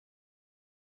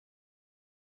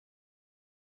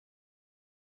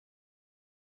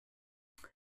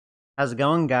How's it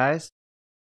going, guys?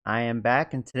 I am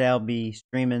back, and today I'll be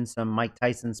streaming some Mike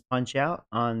Tyson's Punch-Out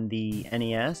on the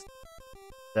NES.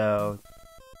 So,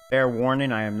 fair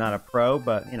warning, I am not a pro,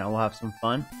 but, we'll have some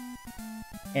fun.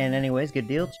 And anyways, good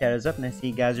deal. Chat is up, and I see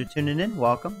you guys are tuning in.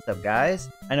 Welcome. What's up, guys?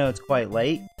 I know it's quite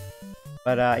late,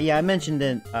 but, yeah, I mentioned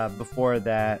it before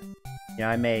that,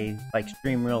 I may,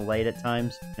 stream real late at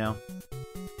times, Sorry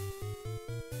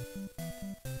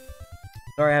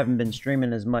I haven't been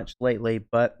streaming as much lately,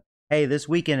 but hey, this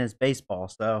weekend is baseball,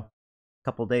 so a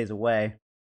couple days away.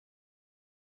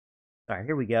 Alright,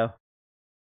 here we go.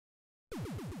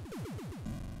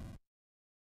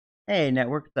 Hey,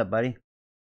 Network, what's up, buddy?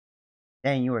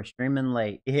 Dang, you are streaming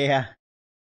late. Yeah.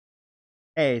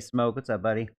 Hey, Smoke, what's up,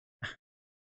 buddy?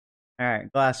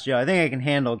 Alright, Glass Joe. I think I can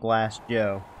handle Glass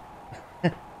Joe.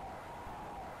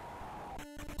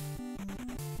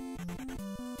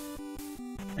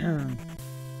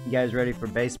 You guys ready for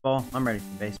baseball? I'm ready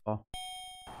for baseball.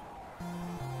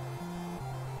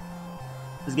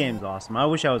 This game's awesome. I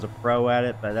wish I was a pro at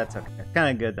it, but that's okay. It's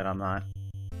kind of good that I'm not.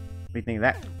 What do you think of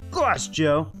that? Glass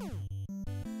Joe!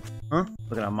 Huh?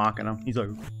 Look at him mocking him. He's like,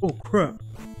 oh crap.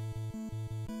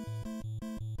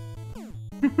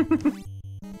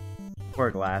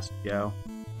 Poor Glass Joe.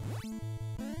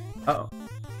 Uh-oh.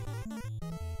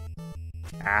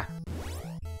 Ah.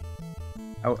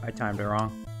 Oh, I timed it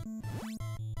wrong.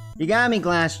 You got me,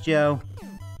 Glass Joe.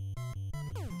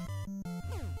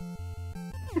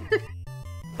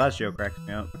 Glass Joe cracks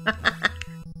me up.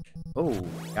 Oh,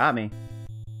 got me.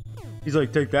 He's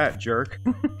like, take that, jerk.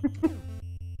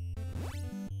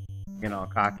 Getting all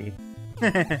cocky.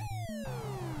 Hey,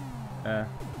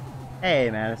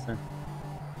 Madison.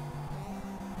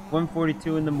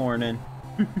 1:42 in the morning.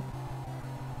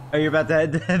 Oh, you're about to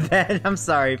head to bed? I'm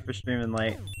sorry for streaming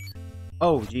late.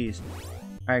 Oh, jeez.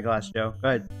 Alright, Glass Joe. Go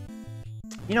ahead.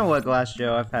 You know what, Glass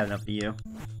Joe? I've had enough of you.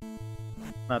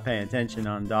 Not paying attention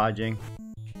on dodging.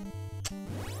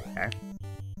 Okay.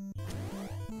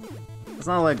 Let's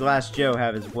not let Glass Joe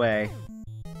have his way.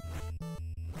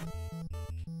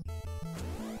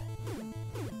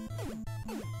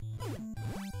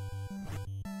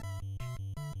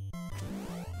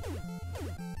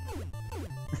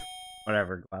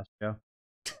 Whatever, Glass Joe.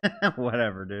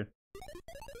 Whatever, dude.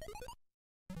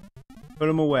 Put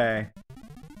him away.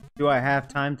 Do I have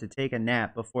time to take a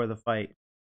nap before the fight?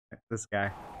 This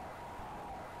guy.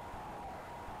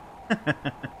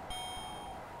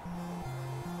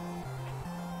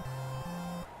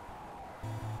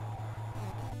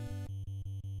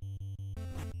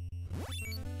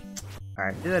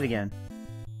 Alright, do that again.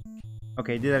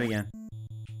 Okay, do that again.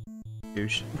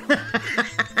 Douche.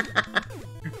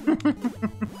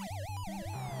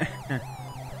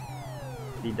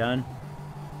 He done?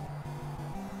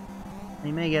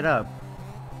 He may get up.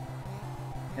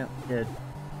 Yep, he did.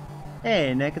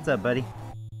 Hey, Nick, what's up, buddy?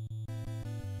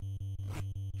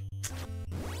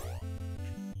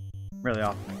 Really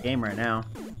off my game right now.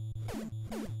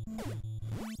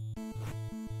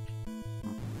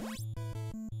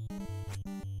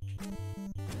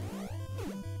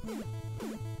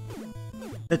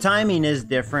 The timing is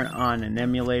different on an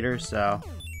emulator, so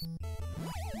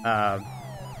I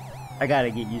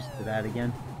gotta get used to that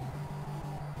again.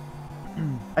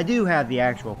 I do have the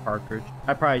actual cartridge.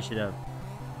 I probably should have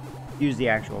used the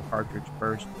actual cartridge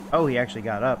first. Oh, he actually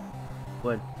got up.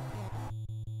 Would.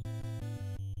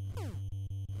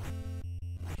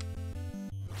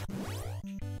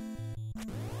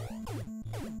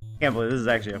 Can't believe this is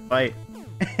actually a fight.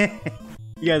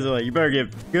 You guys are like, you better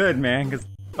get good, man, because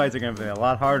fights are gonna be a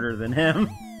lot harder than him.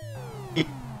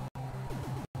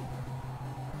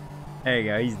 There you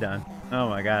go, he's done. Oh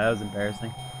my god, that was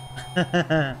embarrassing.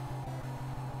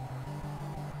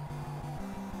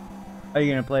 Are you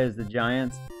gonna play as the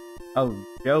Giants? Oh,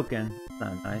 joking. That's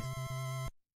not nice.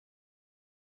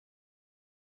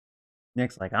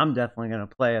 Nick's like, I'm definitely gonna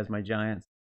play as my Giants.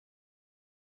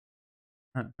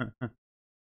 Yeah,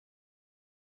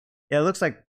 it looks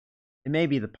like it may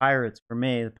be the Pirates for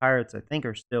me. The Pirates, I think,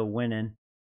 are still winning.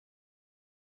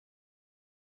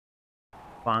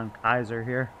 Von Kaiser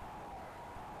here.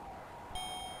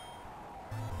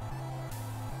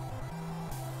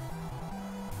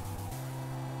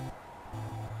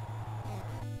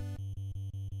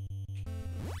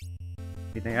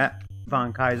 What do you think of that?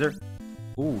 Von Kaiser.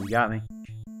 Ooh, you got me.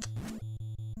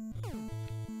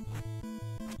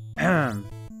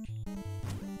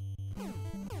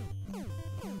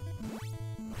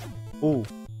 Ooh.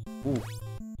 Ooh.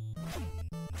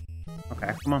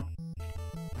 Okay, come on.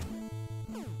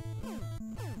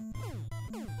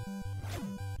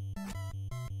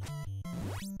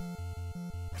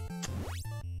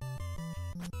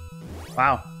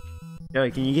 Wow.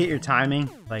 Joey, can you get your timing,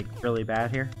 like, really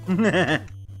bad here?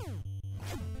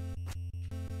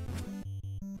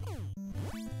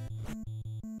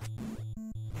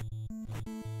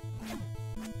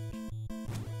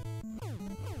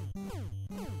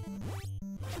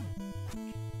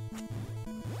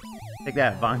 Take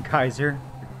that, Von Kaiser.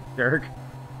 Jerk.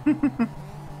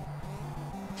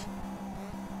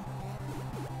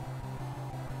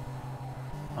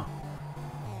 Oh.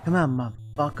 Come on,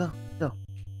 motherfucker. Go.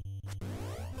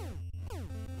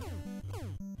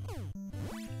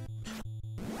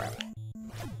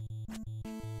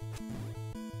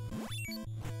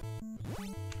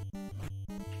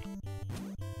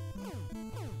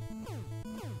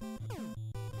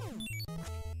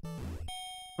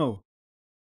 Oh.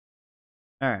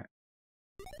 Alright.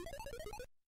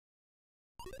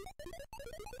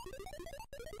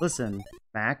 Listen,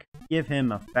 Mac, give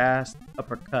him a fast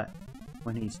uppercut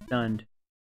when he's stunned.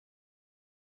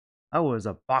 I was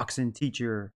a boxing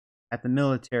teacher at the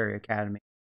military academy.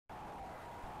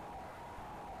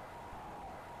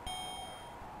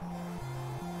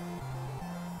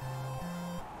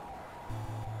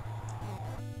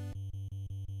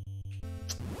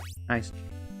 Nice.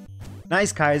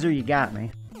 Nice, Kaiser, you got me.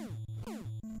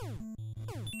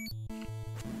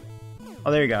 Oh,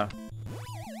 there you go.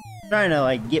 Trying to,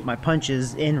 like, get my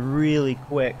punches in really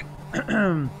quick.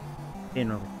 Being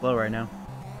really slow right now.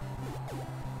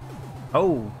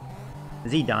 Oh!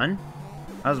 Is he done?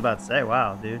 I was about to say,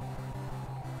 wow, dude.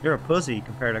 You're a pussy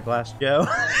compared to Glass Joe.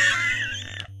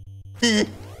 And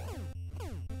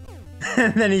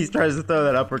then he tries to throw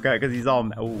that uppercut because he's all...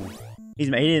 Oh. He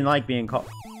didn't like being called...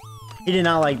 He did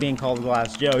not like being called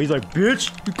Glass Joe. He's like,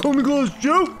 bitch! You call me Glass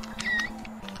Joe?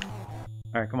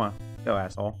 Alright, come on. Go,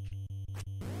 asshole.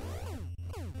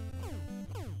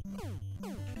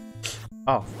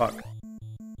 Oh, fuck.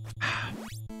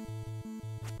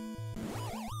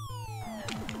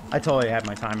 I totally had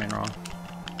my timing wrong.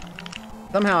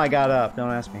 Somehow I got up.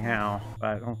 Don't ask me how. But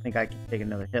I don't think I can take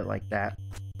another hit like that.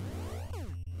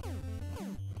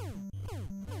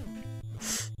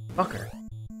 Fucker.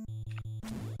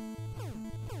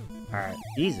 Alright.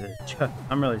 Jesus.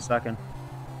 I'm really sucking.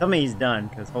 Tell me he's done,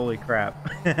 because holy crap.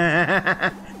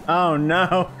 Oh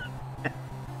no!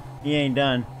 He ain't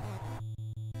done.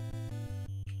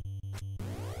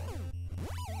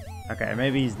 Okay,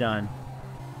 maybe he's done.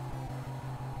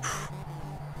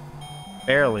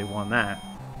 Barely won that.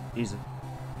 Jesus.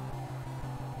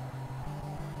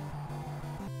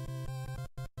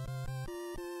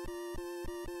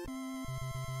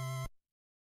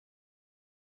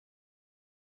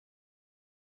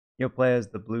 You'll play as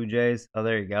the Blue Jays. Oh,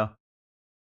 there you go.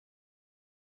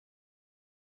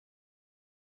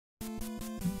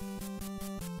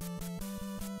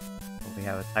 We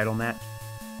have a title match.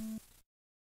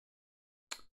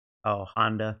 Oh,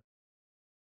 Honda.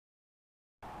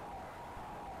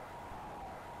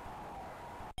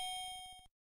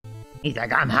 He's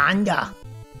like, I'm Honda.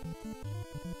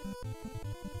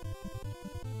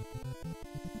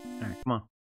 Alright, come on.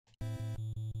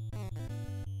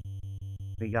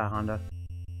 We got Honda.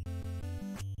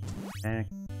 And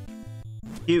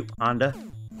cute, Honda.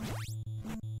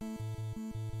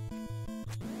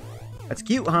 That's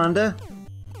cute, Honda.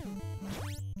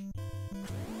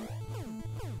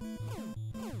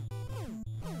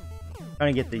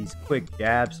 Trying to get these quick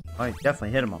jabs. Oh, he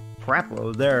definitely hit him a crap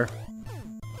load there.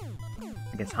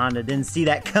 I guess Honda didn't see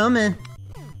that coming.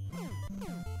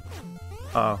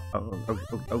 Oh,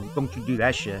 don't you do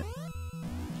that shit.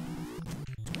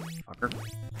 Fucker.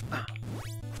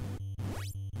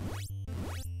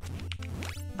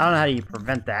 I don't know how you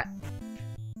prevent that.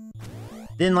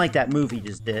 Didn't like that move he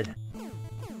just did.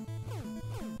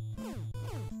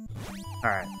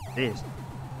 Alright, jeez.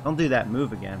 Don't do that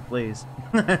move again, please.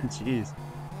 Jeez.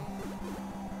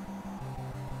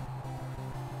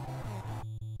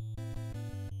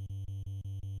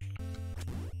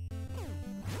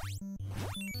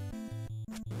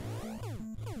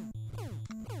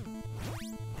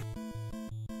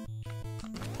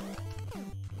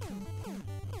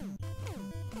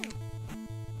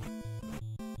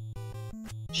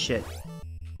 Shit.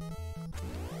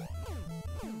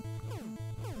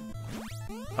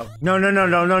 Oh, no.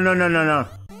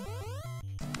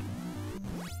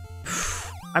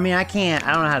 I mean, I can't.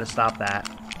 I don't know how to stop that.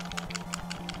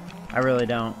 I really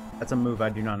don't. That's a move I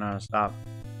do not know how to stop.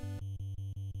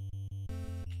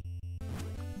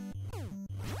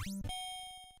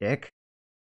 Dick.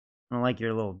 I don't like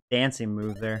your little dancing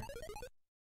move there.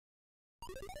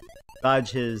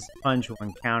 Dodge his punch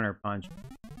when counter punch.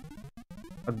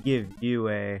 I'll give you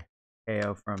a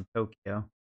KO from Tokyo.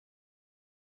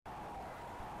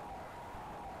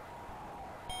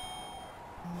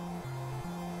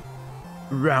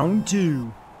 Round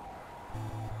 2.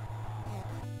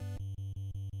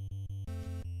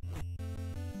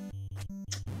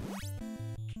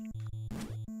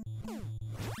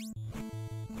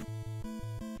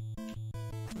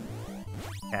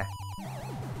 Okay.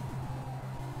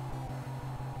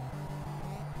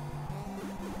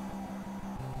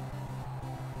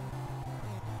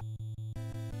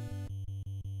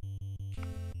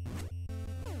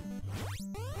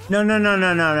 No, no, no,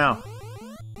 no, no, no.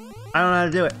 I don't know how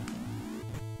to do it.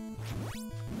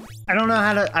 I don't know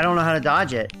how to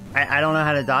dodge it. I don't know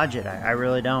how to dodge it. I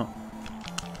really don't.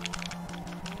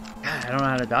 God, I don't know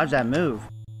how to dodge that move.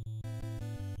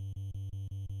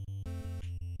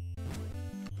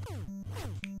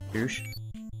 Douche.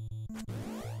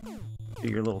 Do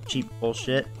your little cheap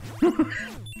bullshit. Freaking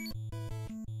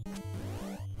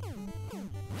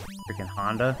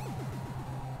Honda.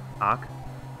 Hawk.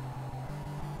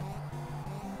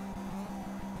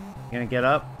 You gonna get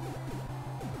up?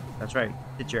 That's right.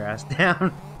 Sit your ass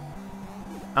down.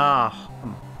 Oh,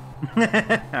 come on.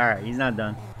 Alright, he's not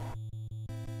done.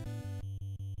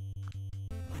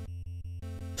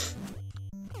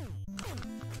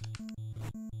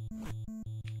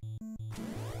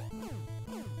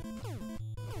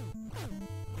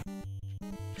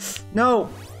 No!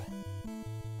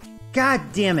 God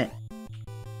damn it!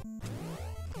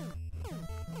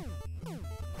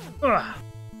 Ugh.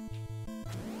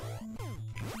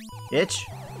 Bitch.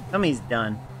 Tell me he's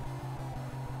done.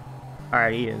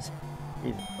 Alright, he is.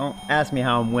 Don't ask me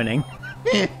how I'm winning.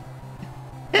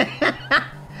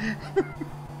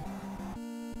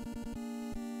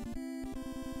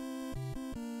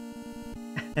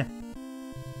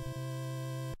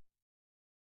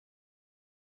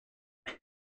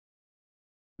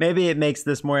 Maybe it makes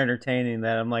this more entertaining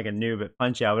that I'm like a noob at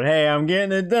Punch-Out, but hey, I'm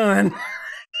getting it done.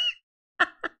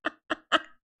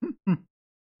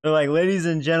 They're like, ladies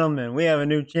and gentlemen, we have a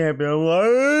new champion. I'm like,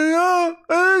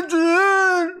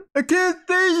 I can't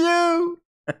see you.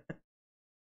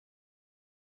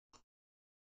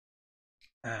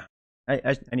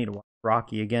 I need to watch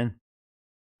Rocky again.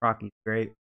 Rocky's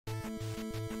great.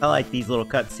 I like these little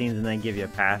cutscenes and then give you a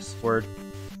password.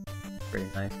 Pretty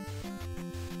nice.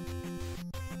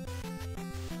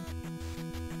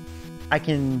 I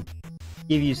can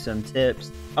give you some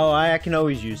tips. Oh, I can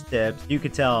always use tips. You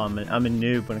could tell I'm a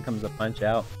noob when it comes to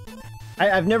Punch-Out.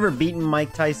 I've never beaten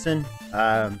Mike Tyson.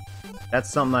 That's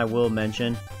something I will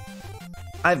mention.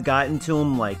 I've gotten to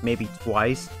him like maybe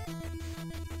twice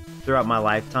throughout my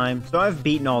lifetime. So I've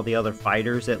beaten all the other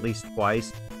fighters at least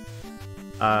twice.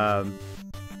 But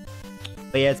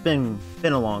yeah, it's been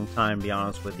a long time, to be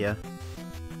honest with you.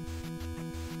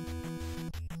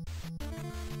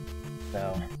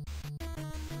 So,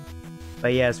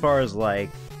 but yeah, as far as like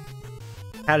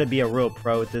how to be a real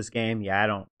pro at this game, yeah, I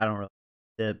don't really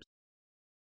have tips.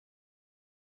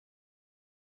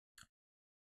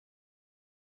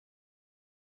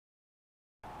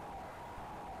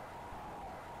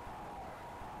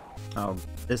 Oh,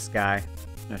 this guy. I'm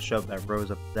gonna shove that rose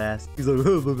up his ass. He's like,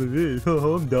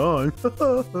 oh, I'm done.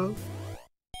 Come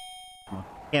on.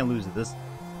 Can't lose to this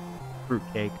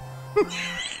fruitcake.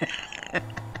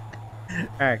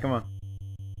 Alright, come on.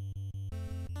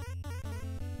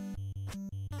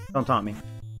 Don't taunt me.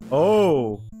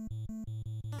 Oh!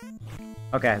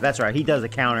 Okay, that's right. He does a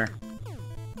counter.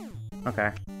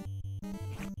 Okay.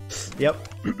 Yep.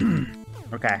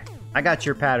 Okay. I got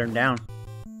your pattern down.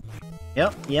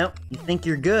 Yep, yep. You think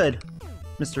you're good,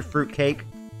 Mr. Fruitcake.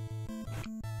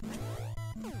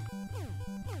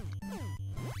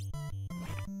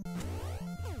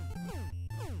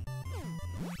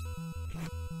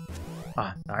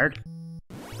 Ah, tired?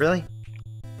 Really?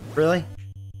 Really?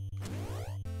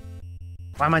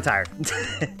 Why am I tired?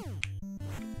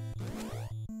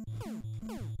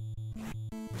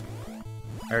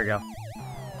 There we go.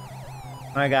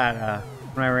 When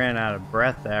I ran out of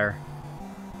breath there,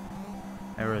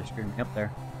 that really screwed me up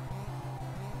there.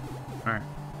 Alright.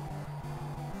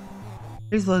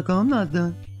 He's like, oh, I'm not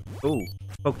done. Ooh,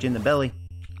 poked you in the belly.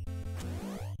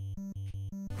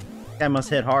 Guy must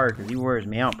hit hard because he wears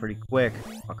me out pretty quick,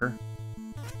 fucker.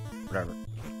 Whatever.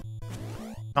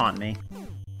 Taunt me.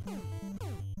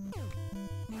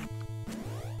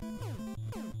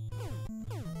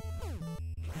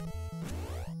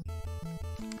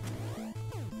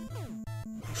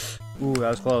 Ooh,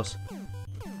 that was close.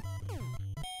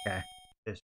 Okay.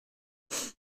 Just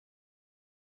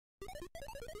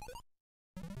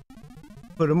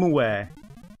put him away.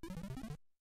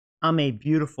 I'm a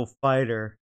beautiful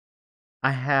fighter. I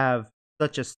have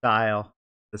such a style.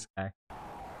 This guy.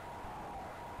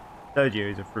 Told you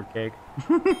he's a fruitcake.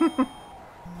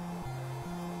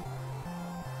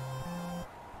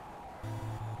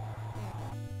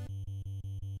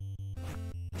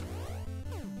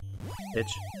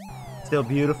 Bitch. Still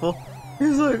beautiful.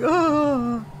 He's like,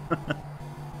 oh.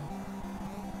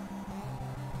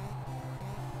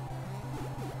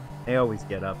 They always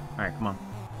get up. Alright, come on.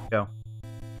 Go.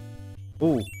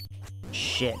 Ooh.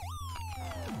 Shit.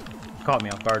 Caught me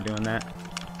off guard doing that.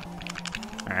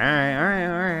 Alright, alright,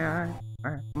 alright, alright.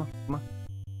 Alright, come on, come on.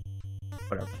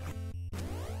 Whatever.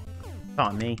 It's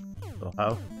on me, little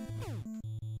hoe.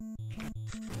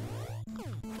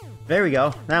 There we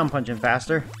go. Now I'm punching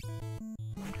faster.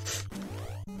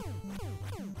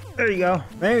 There you go.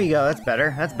 There you go. That's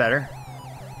better. That's better.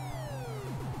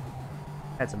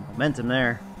 Had some momentum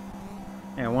there.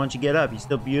 Yeah, why don't you get up? You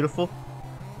still beautiful?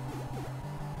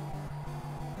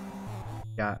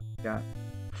 Got.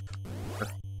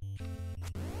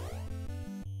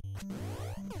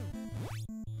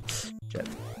 Shit.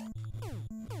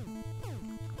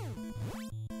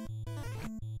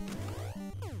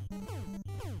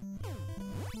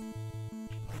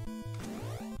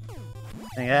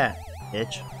 Look at that,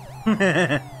 bitch.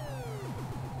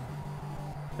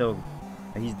 So,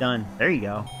 he's done. There you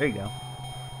go. There you go.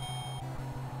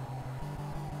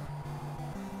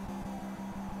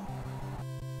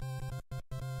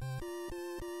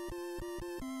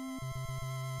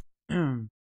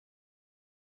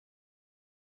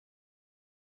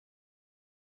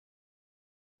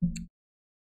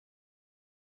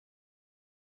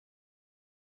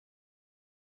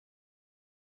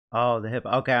 Oh, the hip.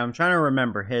 Okay, I'm trying to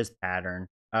remember his pattern.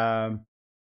 There.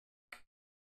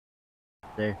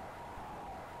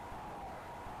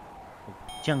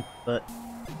 Junk foot.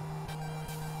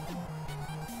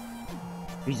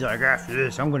 He's like, after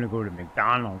this, I'm gonna go to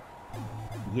McDonald's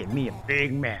and get me a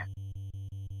Big Mac.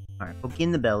 Alright, poke you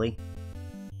in the belly.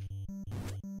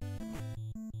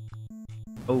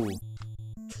 Oh.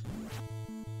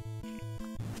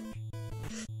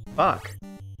 Fuck.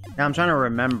 Now I'm trying to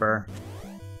remember.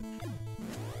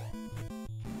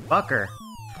 Fucker.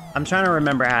 I'm trying to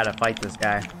remember how to fight this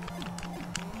guy.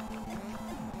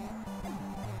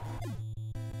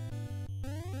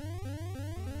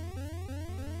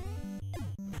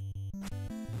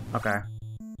 Okay.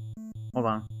 Hold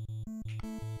on.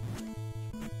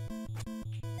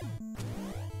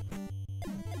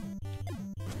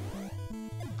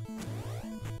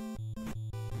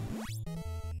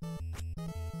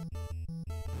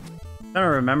 I'm trying to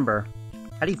remember.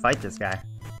 How do you fight this guy?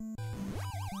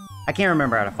 I can't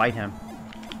remember how to fight him.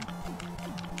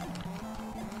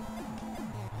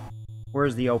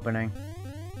 Where's the opening?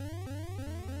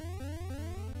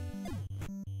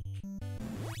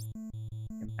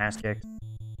 Ass kicked.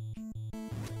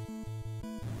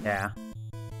 Yeah.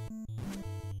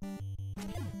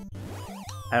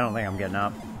 I don't think I'm getting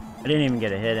up. I didn't even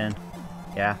get a hit in.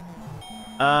 Yeah.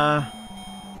 I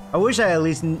wish I at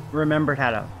least remembered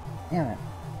how to... Damn it.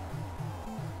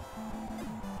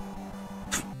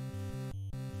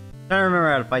 I don't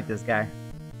remember how to fight this guy.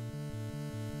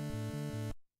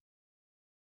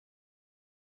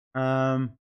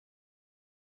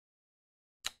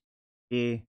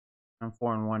 Yeah, I'm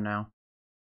 4-1 now.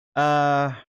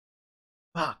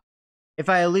 Fuck. If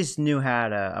I at least knew how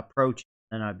to approach it,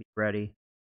 then I'd be ready.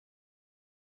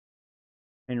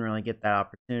 Didn't really get that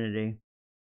opportunity.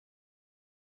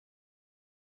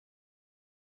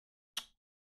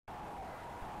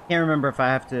 Can't remember if I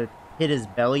have to hit his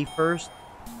belly first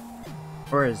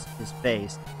or his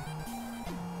face.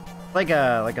 It's like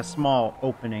a small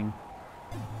opening.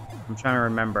 I'm trying to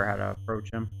remember how to approach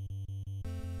him.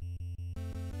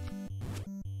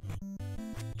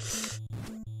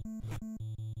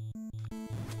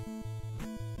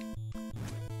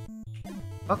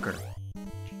 Fucker.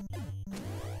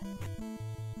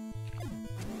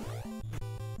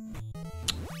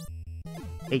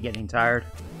 Hate getting tired.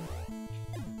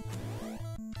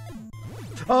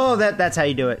 Oh, that's how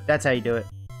you do it. That's how you do it.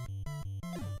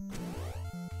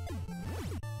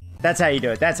 That's how you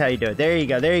do it. That's how you do it. There you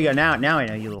go. There you go. Now I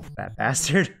know, you little fat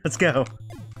bastard. Let's go.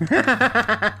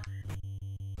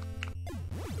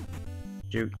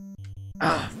 Shoot.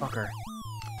 Ah, fucker.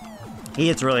 He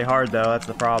hits really hard, though. That's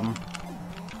the problem.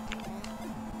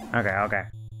 Okay, okay.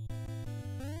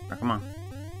 Oh, come on.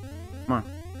 Come on.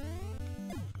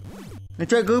 I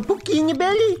try to go pookie in your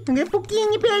belly. I'm gonna pookie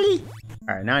in your belly.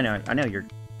 Alright, now I know you're...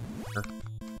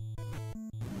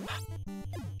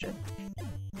 Shit.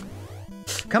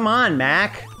 Come on,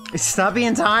 Mac. Stop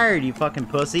being tired, you fucking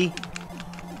pussy.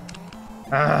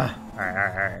 Alright.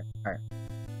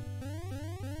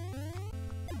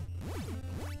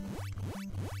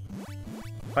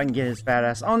 If I can get his fat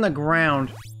ass on the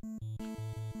ground.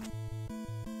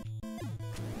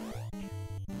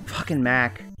 Fucking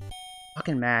Mac.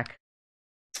 Fucking Mac.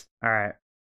 Alright.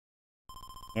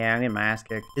 Yeah, I'm getting my ass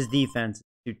kicked. His defense is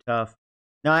too tough.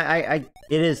 No,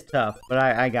 it is tough, but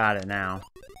I got it now.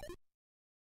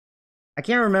 I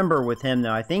can't remember with him,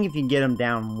 though. I think if you get him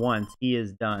down once, he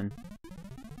is done.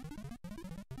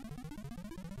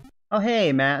 Oh,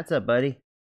 hey, Matt. What's up, buddy?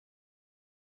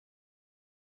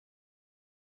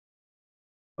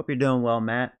 Hope you're doing well,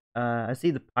 Matt. I see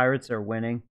the Pirates are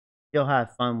winning. You'll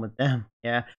have fun with them.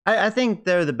 Yeah, I think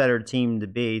they're the better team to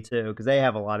be, too, because they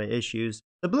have a lot of issues.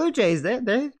 The Blue Jays,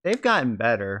 they've gotten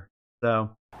better,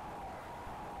 so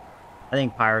I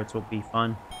think Pirates will be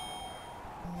fun.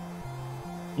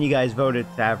 You guys voted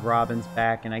to have Robbins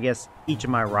back, and I guess each of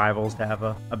my rivals to have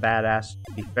a badass,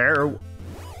 to be fair.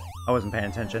 I wasn't paying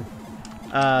attention.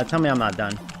 Tell me I'm not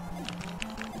done.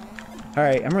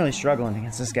 Alright, I'm really struggling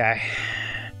against this guy.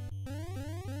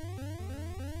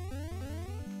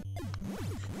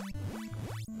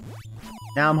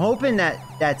 Now, I'm hoping that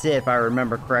that's it, if I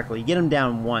remember correctly. You get him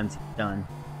down once, he's done.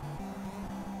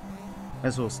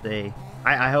 Guess we'll see.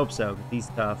 I hope so, because he's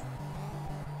tough.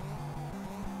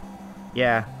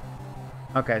 Yeah.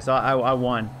 Okay, so I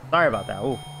won. Sorry about that.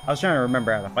 Ooh, I was trying to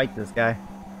remember how to fight this guy.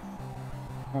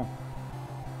 Oh.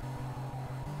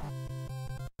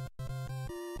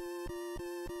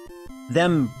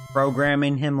 Them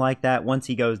programming him like that, once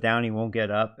he goes down, he won't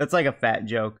get up. That's like a fat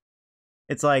joke.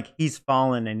 It's like he's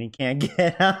fallen and he can't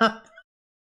get up.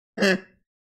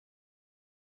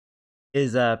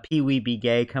 Is Pee Wee Be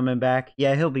Gay coming back?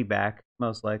 Yeah, he'll be back,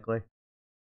 most likely.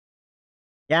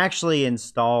 He actually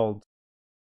installed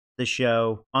the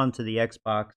show onto the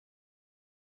Xbox.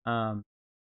 But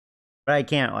I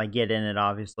can't like get in it,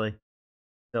 obviously,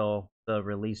 till the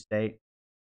release date.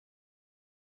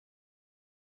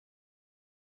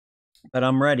 But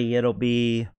I'm ready. It'll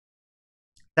be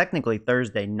technically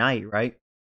Thursday night, right?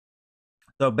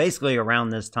 So basically around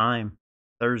this time,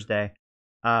 Thursday.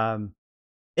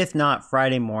 If not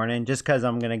Friday morning, just because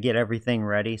I'm going to get everything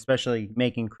ready, especially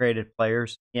making creative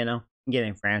players, you know,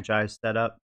 getting franchise set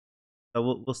up.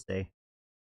 So we'll see.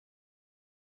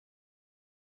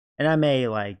 And I may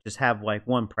like just have like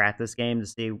one practice game to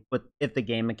see if the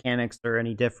game mechanics are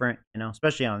any different, you know,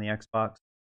 especially on the Xbox.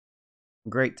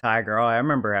 Great Tiger. Oh, I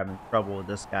remember having trouble with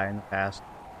this guy in the past.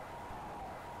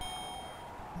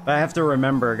 But I have to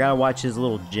remember, I gotta watch his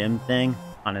little gym thing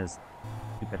on his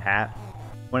stupid hat.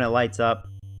 When it lights up.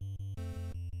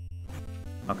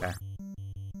 Okay.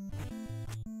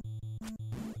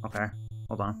 Okay.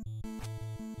 Hold on.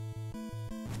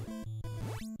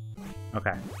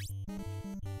 Okay.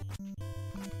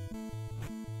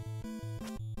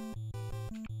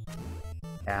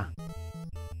 Yeah.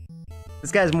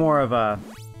 This guy's more of a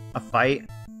fight.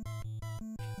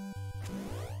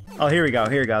 Oh, here we go.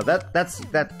 Here we go. That's.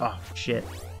 Oh shit.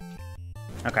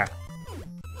 Okay.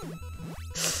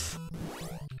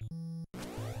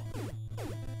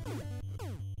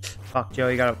 Fuck, Joe.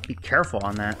 You gotta be careful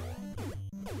on that.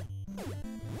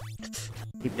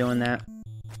 Keep doing that.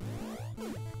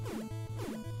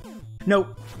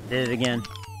 Nope. Did it again.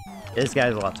 This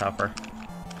guy's a lot tougher.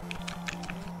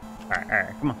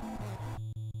 Alright. Come on.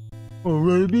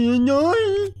 Already be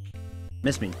annoying.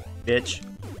 Miss me, bitch.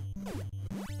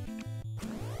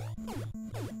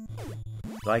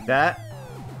 Like that.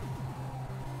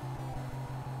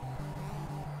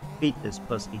 Beat this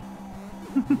pussy.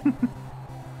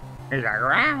 He's like,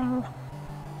 "Row."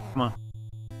 Come on.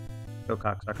 Go,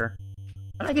 cocksucker.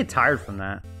 How did I get tired from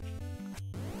that?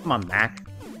 Come on, Mac.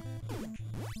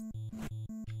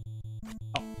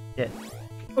 Oh, shit.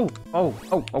 Oh.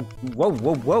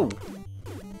 Whoa.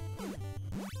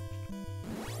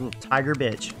 Little tiger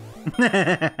bitch.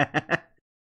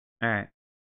 Alright.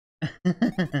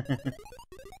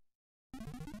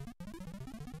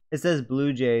 It says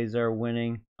Blue Jays are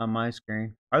winning on my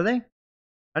screen. Are they?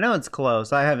 I know it's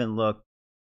close. I haven't looked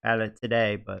at it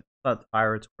today, but I thought the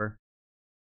Pirates were.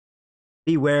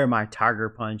 Beware my tiger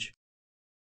punch.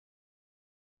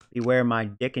 Beware my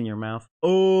dick in your mouth.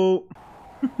 Oh!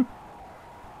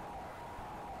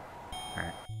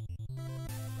 Alright.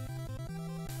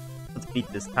 Let's beat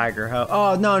this tiger hoe.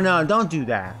 Oh, no, don't do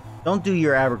that. Don't do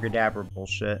your abracadabra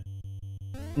bullshit.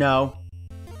 No.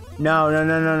 No.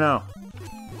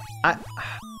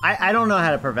 I don't know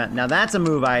how to prevent. Now that's a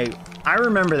move I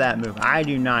remember that move. I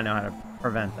do not know how to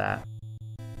prevent that.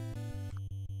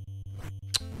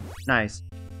 Nice.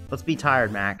 Let's be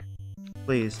tired, Mac.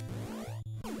 Please.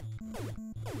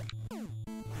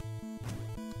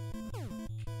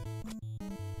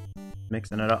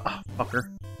 Mixing it up. Oh, fucker.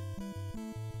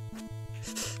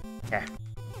 Yeah.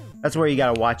 That's where you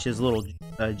gotta watch his little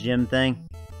gym thing.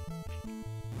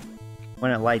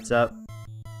 When it lights up.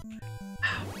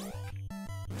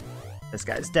 This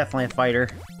guy's definitely a fighter.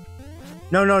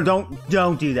 No, no,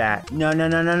 don't do that. No, no,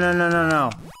 no, no, no, no, no, no.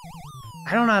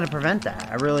 I don't know how to prevent that.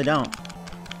 I really don't.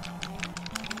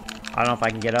 I don't know if I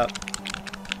can get up.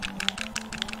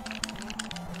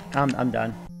 I'm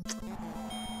done.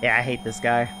 Yeah, I hate this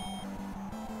guy.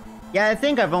 Yeah, I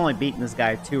think I've only beaten this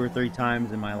guy 2 or 3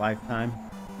 times in my lifetime.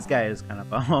 This guy is kind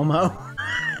of a homo.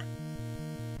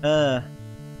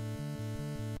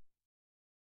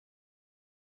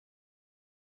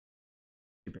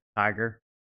 Stupid tiger.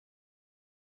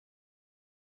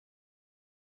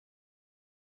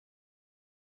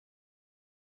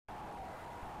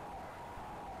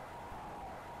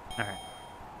 Alright.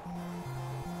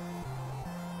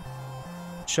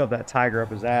 Shove that tiger up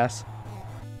his ass.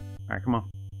 Alright, come on.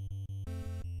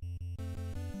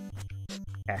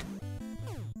 Okay.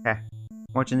 Okay.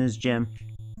 Watching his gym.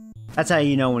 That's how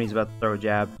you know when he's about to throw a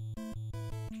jab.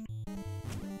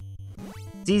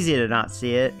 It's easy to not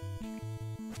see it.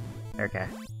 Okay.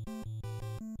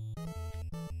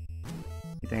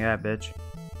 You think of that, bitch?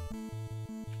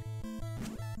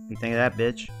 You think of that,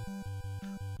 bitch?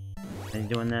 And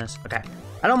he's doing this. Okay.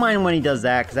 I don't mind when he does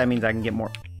that, because that means I can get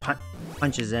more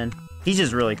punches in. He's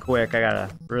just really quick. I gotta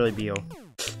really be...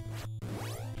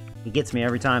 He gets me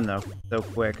every time, though. So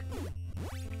quick.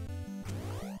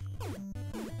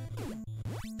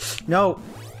 No!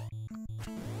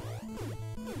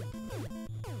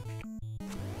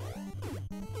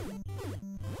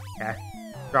 Okay.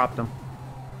 Dropped him.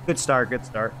 Good start, good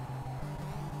start.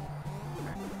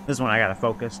 This one I gotta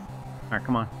focus. Alright,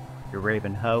 come on. You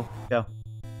raven hoe. Go.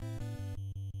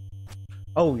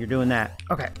 Oh, you're doing that.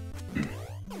 Okay.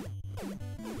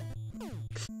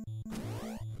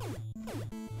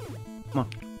 Come on.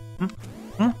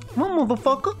 Come on,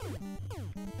 motherfucker.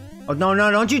 Oh, no,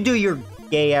 no, don't you do your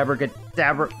gay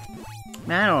abracadabra.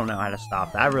 Man, I don't know how to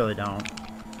stop that. I really don't.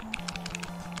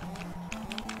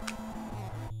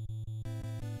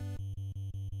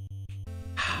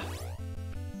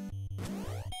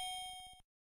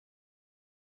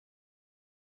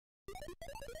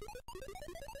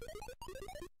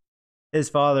 His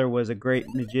father was a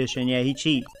great magician. Yeah, he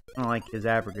cheats. I don't like his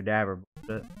abracadabra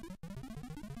bullshit.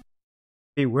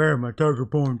 Beware my tiger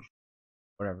punch.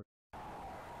 Whatever.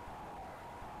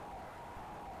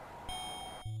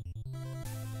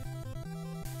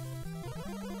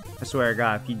 I swear to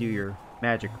God, if you do your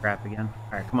magic crap again.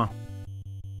 Alright, come on.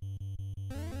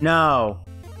 No!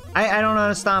 I don't know how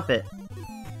to stop it.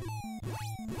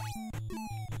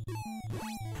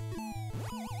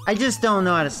 I just don't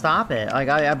know how to stop it. Like,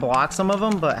 I block some of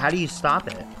them, but how do you stop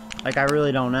it? Like, I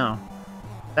really don't know.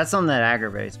 That's something that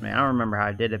aggravates me. I don't remember how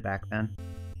I did it back then.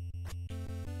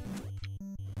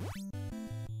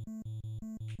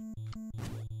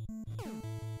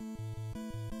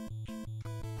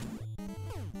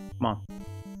 Come on.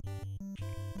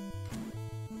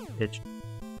 Bitch.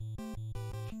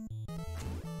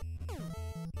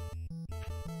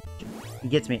 He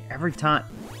gets me every time.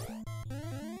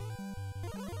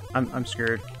 I'm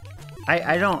screwed.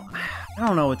 I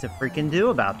don't know what to freaking do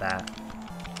about that.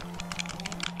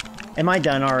 Am I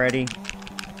done already?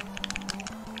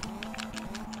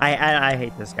 I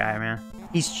hate this guy, man.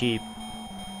 He's cheap.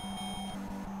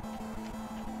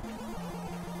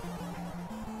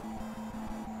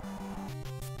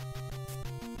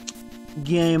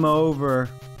 Game over.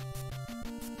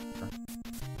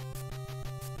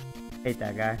 Hate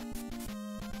that guy.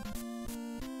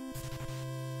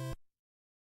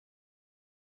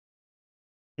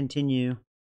 Continue.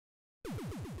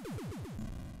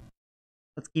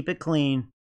 Let's keep it clean.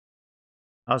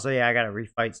 Also, yeah, I gotta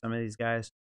refight some of these guys.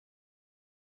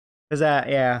 Cause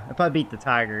yeah, if I beat the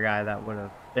tiger guy, that would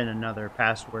have been another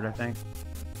password, I think.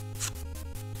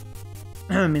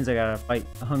 It means I gotta fight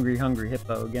a hungry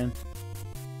hippo again.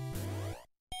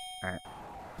 Alright.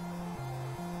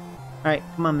 Alright,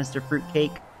 come on, Mr.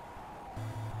 Fruitcake.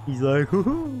 He's like,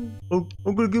 I'm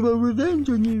gonna get my revenge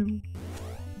on you.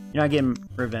 You're not getting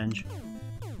revenge.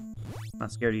 I'm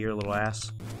not scared of your little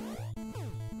ass.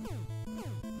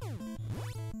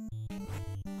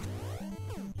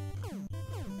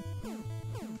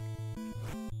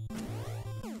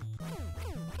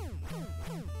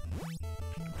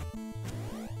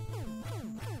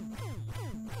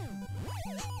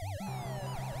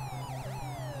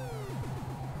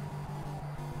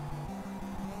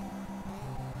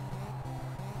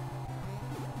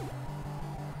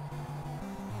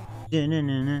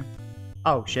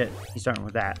 Oh shit, he's starting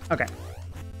with that. Okay.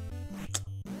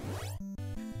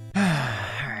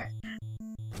 Alright.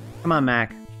 Come on,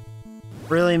 Mac.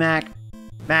 Really, Mac?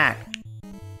 Mac.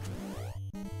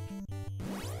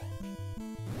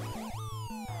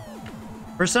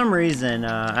 For some reason,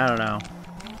 I don't know.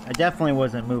 I definitely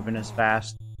wasn't moving as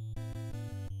fast.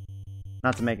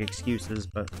 Not to make excuses,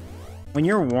 but when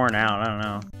you're worn out, I don't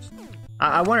know.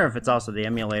 I wonder if it's also the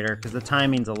emulator, because the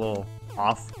timing's a little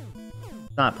off.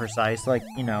 It's not precise, like,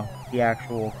 you know, the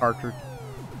actual cartridge.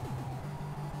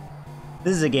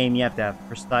 This is a game you have to have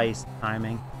precise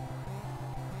timing.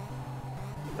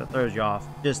 So it throws you off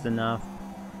just enough.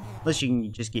 Unless you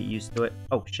can just get used to it.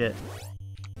 Oh, shit.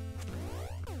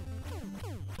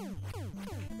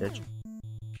 Bitch.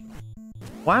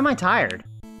 Why am I tired?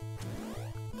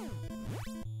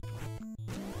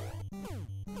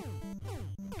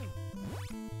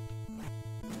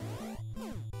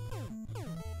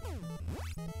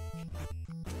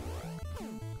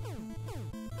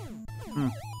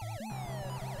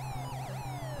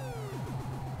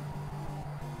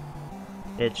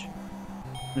 Bitch.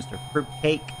 Mr.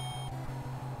 Fruitcake.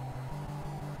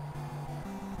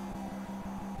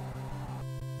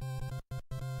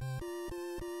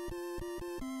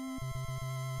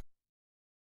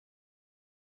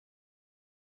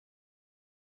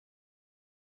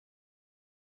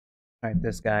 Alright,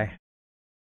 this guy.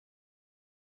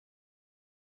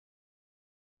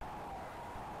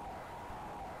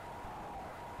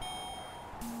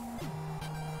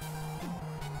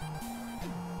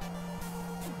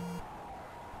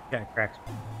 Okay, cracks.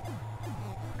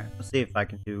 Alright, let's see if I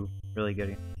can do really good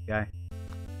against this guy.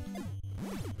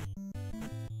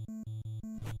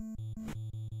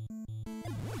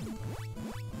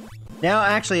 Now,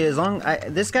 actually, as long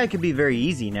this guy could be very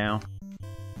easy now,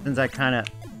 since I kind of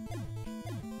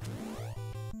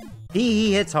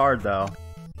he hits hard though.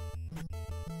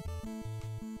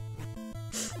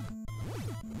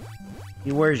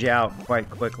 He wears you out quite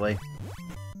quickly.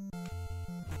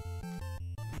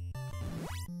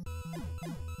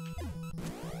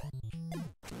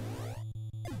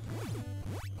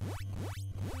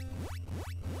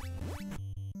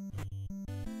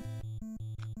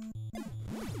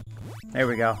 There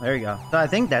we go. There you go. So I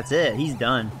think that's it. He's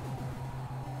done.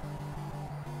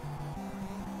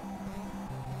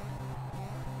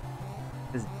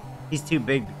 He's too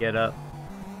big to get up.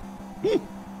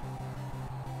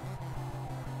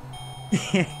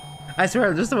 I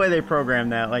swear, just the way they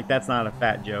programmed that, like, that's not a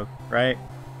fat joke, right?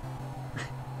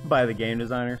 By the game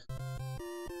designers.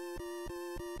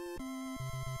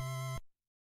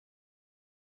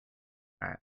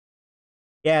 Alright.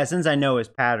 Yeah, since I know his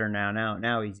pattern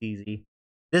now he's easy.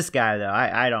 This guy, though,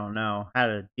 I don't know how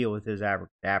to deal with his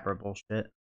abracadabra bullshit.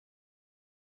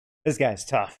 This guy's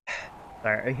tough.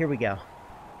 Alright, here we go.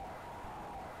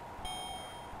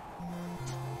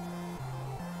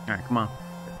 Alright, come on.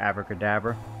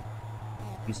 Abracadabra.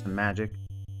 Use some magic.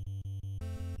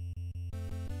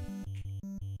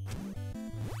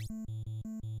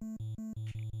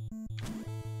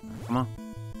 Come on.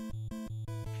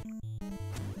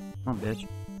 Come on, bitch.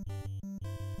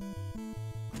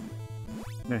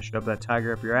 I'm gonna shove that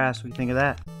tiger up your ass. What do you think of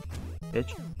that,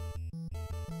 bitch?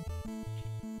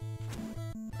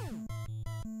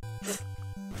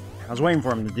 I was waiting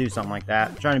for him to do something like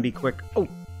that. Trying to be quick. Oh!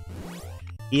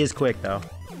 He is quick, though.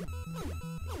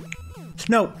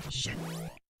 No! Shit.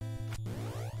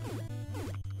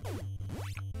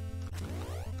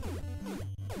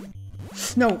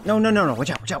 No, no, no, no, no. Watch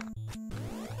out, watch out.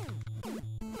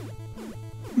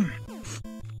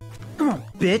 Come on,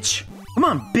 bitch. Come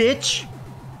on, bitch.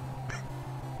 Right,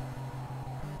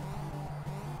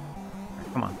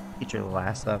 come on. Get your little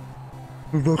ass up.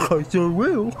 Look, I sure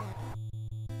will.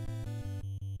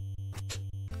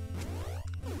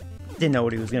 Didn't know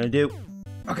what he was gonna do.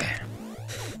 Okay.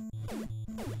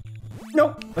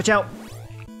 Nope. Watch out.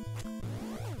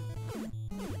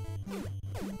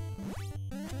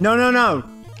 No, no, no.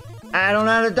 I don't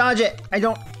know how to dodge it. I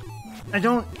don't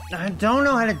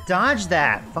know how to dodge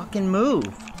that fucking move.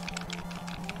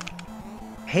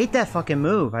 Hate that fucking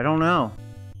move. I don't know.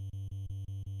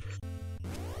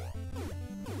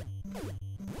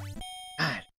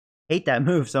 God, hate that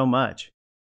move so much.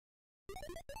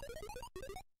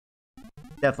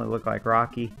 Definitely look like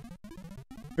Rocky.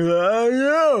 I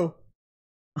know.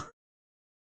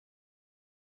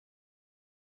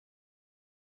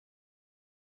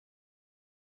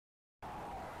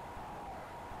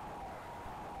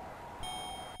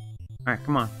 All right,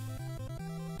 come on.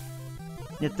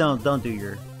 Yeah, don't do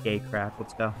your gay crap.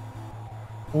 Let's go.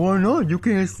 Why not? You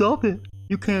can't stop it.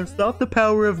 You can't stop the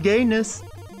power of gayness.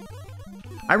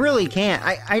 I really can't.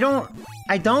 I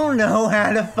don't know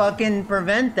how to fucking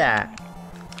prevent that.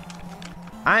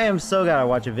 I am so gotta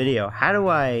watch a video. How do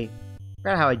I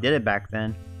forgot how I did it back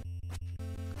then.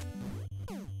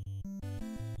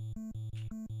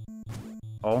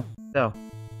 Oh, go.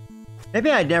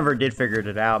 Maybe I never did figure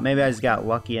it out. Maybe I just got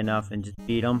lucky enough and just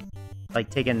beat him. Like,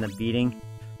 taking the beating.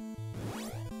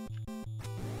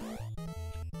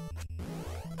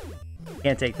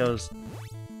 Can't take those.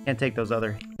 Can't take those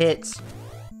other hits.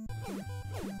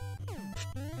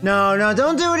 No, no,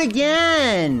 don't do it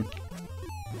again!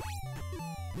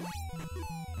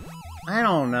 I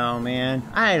don't know, man.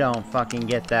 I don't fucking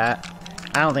get that.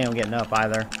 I don't think I'm getting up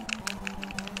either.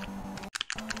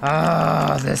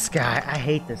 Oh, this guy. I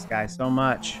hate this guy so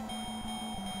much.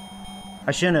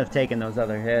 I shouldn't have taken those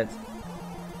other hits.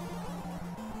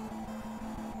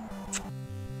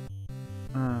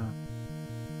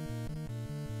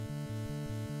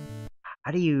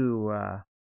 How do you,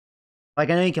 like,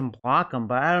 I know you can block them,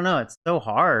 but I don't know. It's so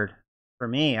hard for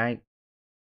me. That's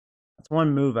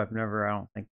one move I've never, I don't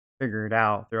think, figured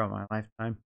out throughout my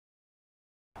lifetime.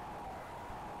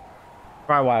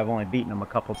 Probably why I've only beaten him a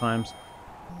couple times.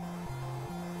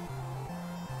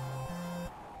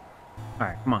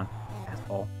 Alright, come on,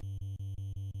 asshole.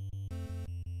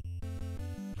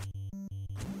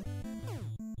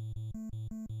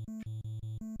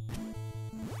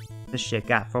 This shit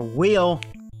got for wheel.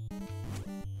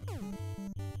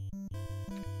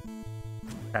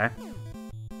 Okay.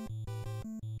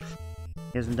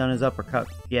 He hasn't done his uppercut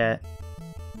yet.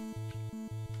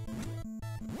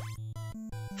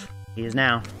 He is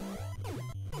now.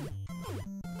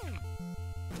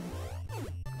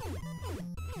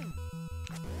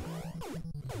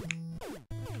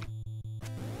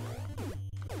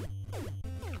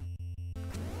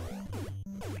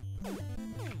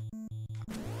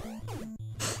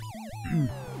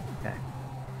 Okay.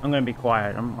 I'm gonna be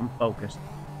quiet. I'm focused.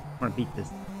 I'm gonna beat this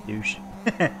douche.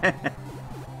 Come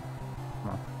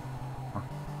on. Come on.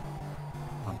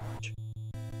 Come on, bitch.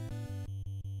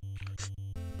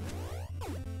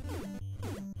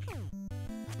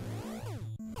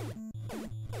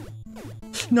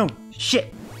 No!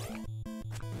 Shit!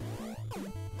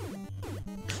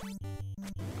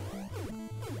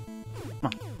 Come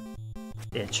on.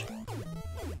 Bitch.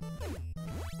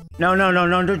 No, no, no,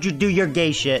 no, don't you do your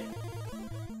gay shit.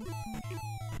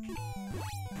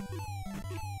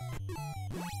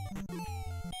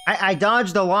 I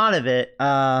dodged a lot of it,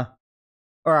 or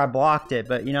I blocked it,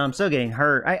 but, you know, I'm still getting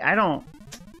hurt. I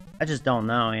just don't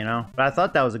know, you know? But I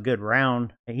thought that was a good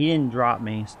round. He didn't drop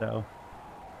me, so.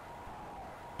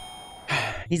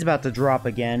 He's about to drop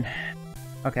again.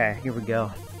 Okay, here we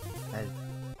go. That is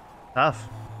tough.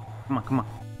 Come on, come on.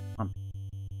 Come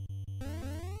on.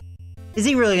 Is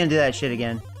he really gonna do that shit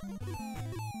again?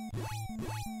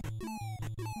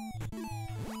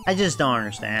 I just don't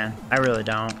understand. I really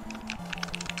don't.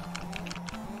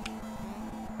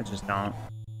 I just don't.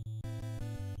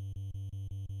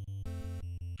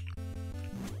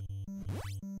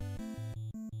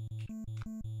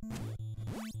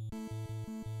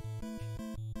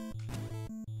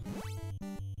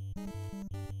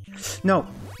 No!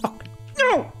 Fuck!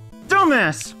 No!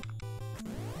 Dumbass!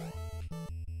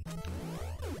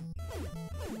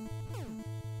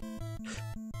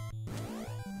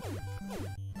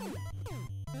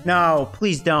 No,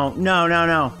 please don't. No, no,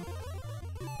 no.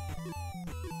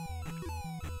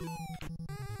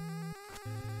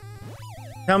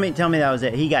 Tell me that was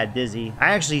it. He got dizzy.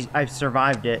 I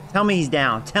survived it. Tell me he's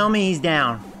down. Tell me he's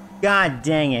down. God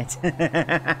dang it.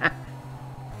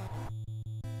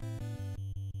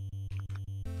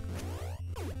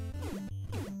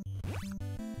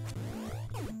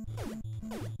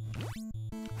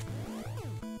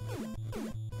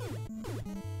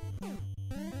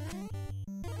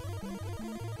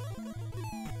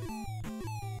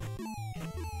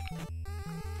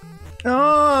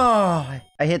 Oh,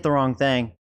 I hit the wrong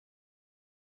thing.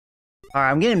 Alright,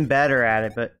 I'm getting better at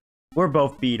it, but we're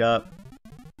both beat up.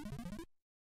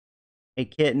 A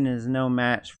kitten is no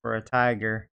match for a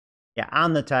tiger. Yeah,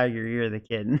 I'm the tiger, you're the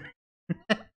kitten.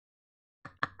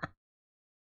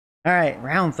 Alright,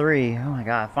 round 3. Oh my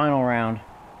god, final round.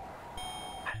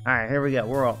 Alright, here we go.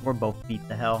 We're both beat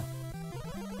the hell.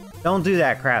 Don't do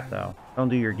that crap, though. Don't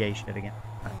do your gay shit again.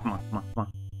 Alright, come on, come on, come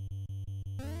on.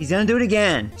 He's gonna do it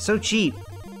again. So cheap.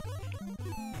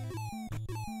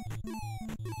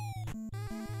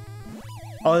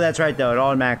 Oh, that's right, though. It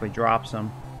automatically drops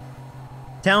him.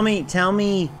 Tell me.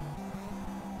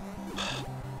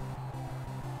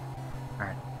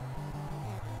 Alright.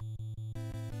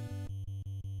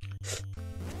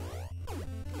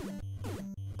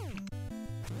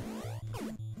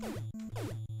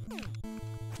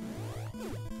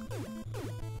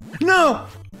 No!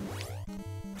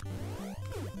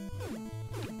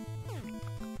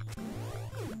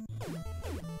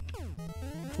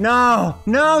 No!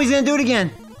 No, he's gonna do it again!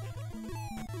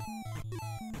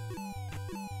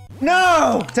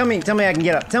 No! Tell me I can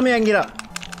get up. Tell me I can get up.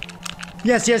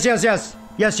 Yes, yes, yes, yes.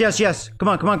 Yes, yes, yes. Come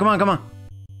on, come on, come on, come on.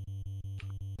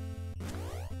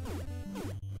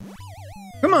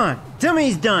 Come on. Tell me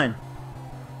he's done.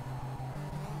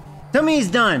 Tell me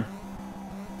he's done.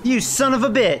 You son of a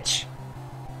bitch.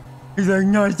 He's like,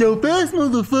 not so fast,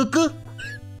 motherfucker.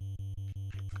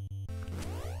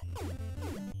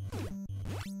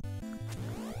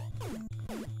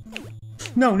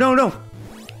 No, no, no.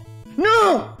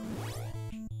 No!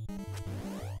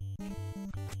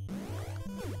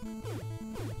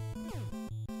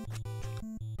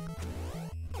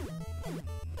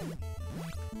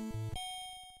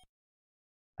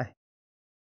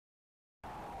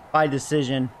 By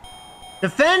decision.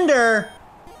 Defender!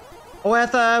 Oh, I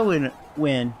thought I would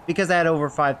win because I had over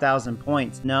 5,000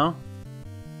 points, no?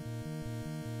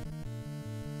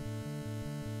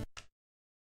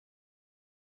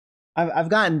 I've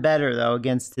gotten better, though,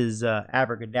 against his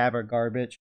abracadabra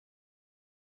garbage.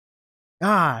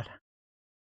 God.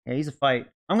 Yeah, he's a fight.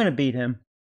 I'm gonna beat him.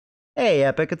 Hey,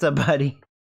 Epic, what's up, buddy?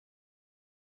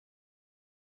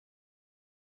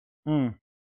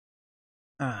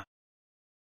 Ah.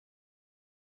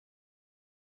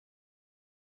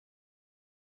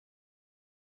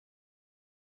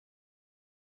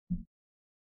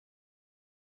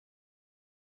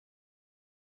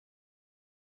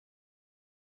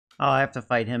 Oh, I have to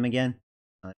fight him again?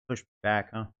 Push back,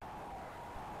 huh?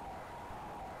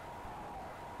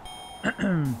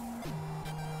 I'm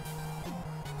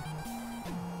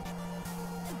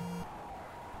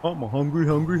a hungry,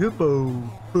 hungry hippo.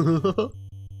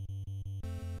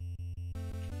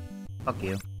 Fuck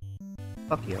you.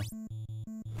 Fuck you.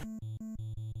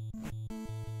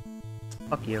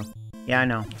 Fuck you. Yeah, I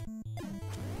know.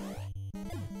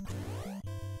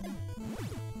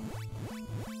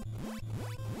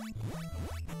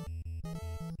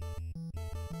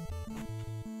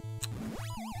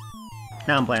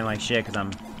 Now I'm playing like shit because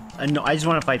I just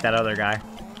want to fight that other guy. I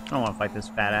don't want to fight this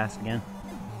fat ass again.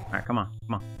 Alright, come on,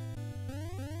 come on.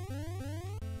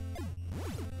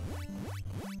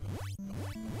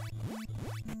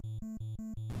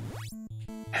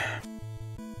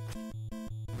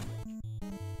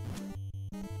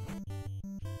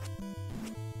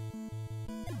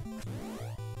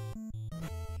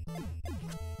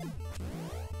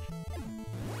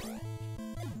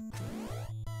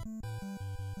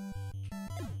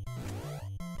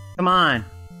 Come on.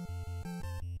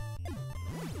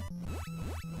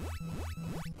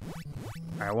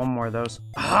 Alright, one more of those.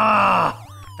 Ah!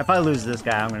 If I lose this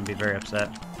guy, I'm gonna be very upset.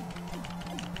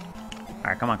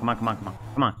 Alright, come on, come on, come on, come on.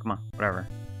 Come on, come on. Whatever.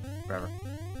 Whatever.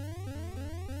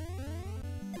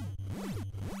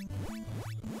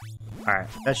 Alright,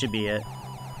 that should be it.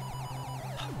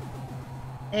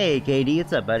 Hey, KD,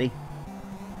 what's up, buddy?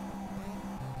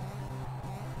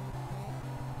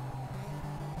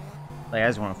 Like, I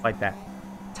just want to fight that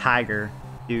tiger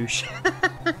douche.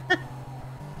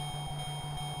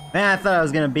 Man, I thought I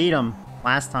was gonna beat him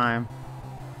last time.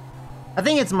 I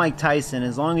think it's Mike Tyson.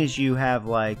 As long as you have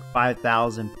like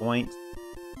 5,000 points,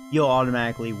 you'll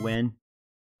automatically win.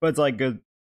 But it's like good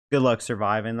luck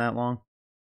surviving that long.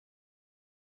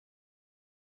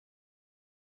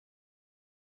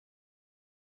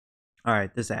 All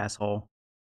right, this asshole.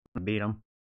 I'm gonna beat him.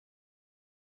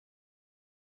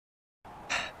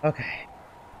 Okay.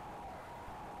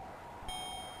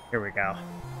 Here we go.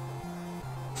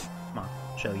 Come on,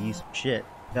 show you some shit.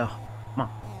 Go. Come on.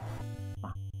 Come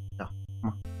on. Go.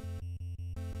 Come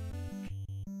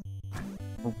on.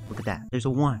 Oh, look at that. There's a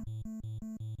 1.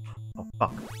 Oh,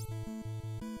 fuck.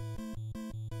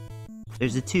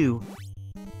 There's a 2.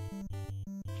 How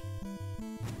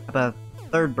about a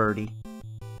third birdie?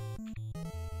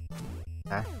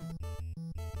 Okay.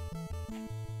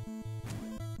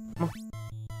 Come on.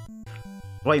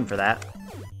 Waiting for that.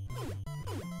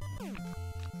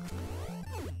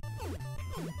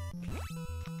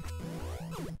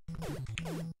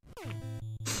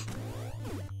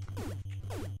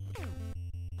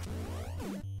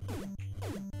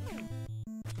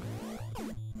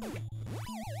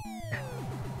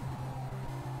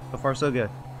 So far, so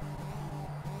good.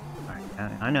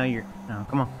 Alright, I know you're... No,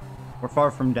 come on. We're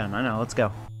far from done. I know, let's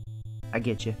go. I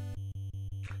get you.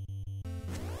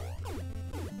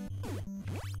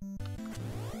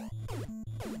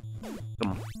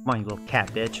 Come on, you little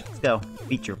cat bitch. Let's go.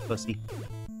 Beat your pussy.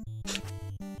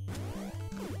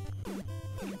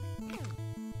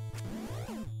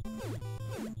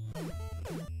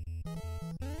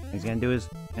 He's gonna do his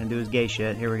gay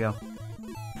shit. Here we go.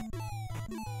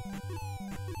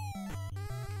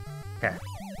 Okay.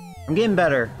 I'm getting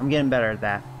better. I'm getting better at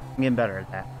that. I'm getting better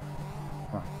at that.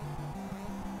 Come on.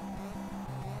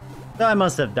 So I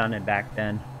must have done it back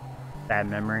then. Bad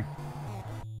memory.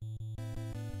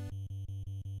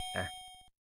 Okay.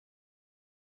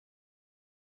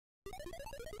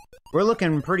 We're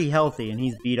looking pretty healthy, and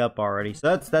he's beat up already.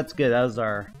 So that's good. That was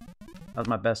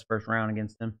my best first round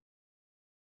against him.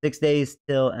 6 days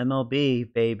till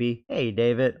MLB, baby. Hey,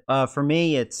 David. For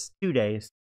me, it's 2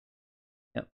 days.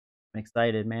 Yep. I'm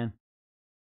excited, man.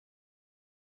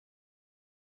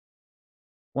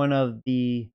 One of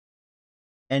the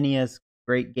NES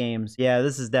great games. Yeah,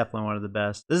 this is definitely one of the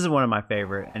best. This is one of my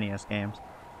favorite NES games.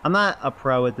 I'm not a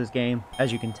pro at this game,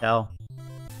 as you can tell.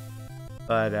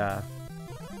 But,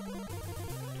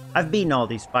 I've beaten all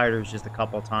these fighters just a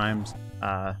couple times.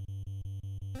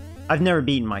 I've never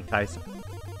beaten Mike Tyson.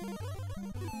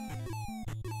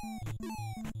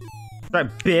 That's right,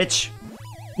 bitch!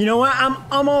 You know what?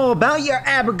 I'm all about your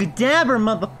abracadabra,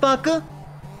 motherfucker!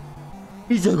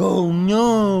 He's like, oh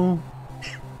no!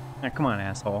 Now, come on,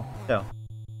 asshole. Go.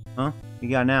 Huh? You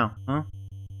got now, huh?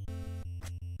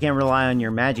 Can't rely on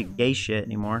your magic gay shit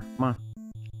anymore. Come on.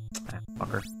 Ah,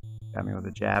 fucker. Got me with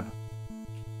a jab.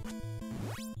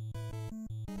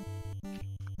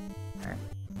 Alright.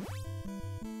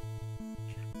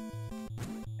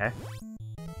 Okay.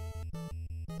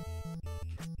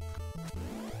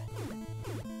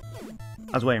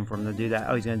 I was waiting for him to do that.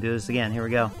 Oh, he's gonna do this again. Here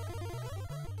we go.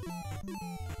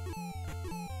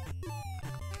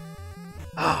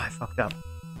 Oh, I fucked up.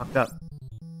 Fucked up.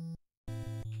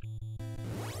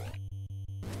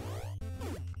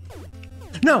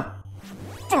 No!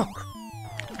 Fuck!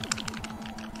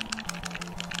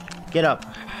 Get up.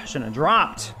 I shouldn't have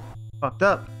dropped. Fucked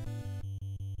up.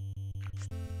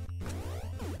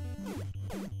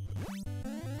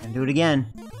 And do it again.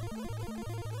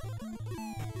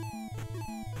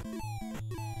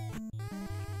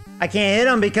 I can't hit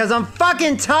him because I'm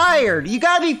fucking tired! You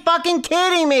gotta be fucking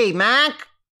kidding me, Mac!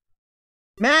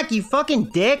 Mac, you fucking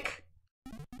dick!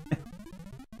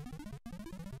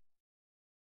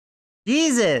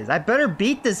 Jesus, I better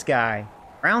beat this guy.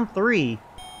 Round 3.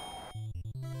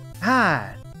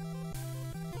 God.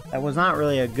 That was not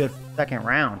really a good second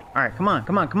round. Alright, come on,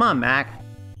 come on, come on, Mac.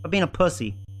 Stop being a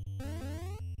pussy.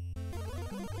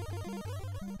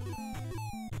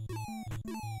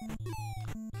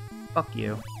 Fuck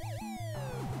you.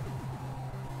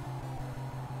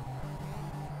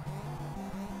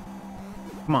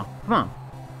 Come on, come on.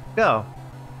 Go.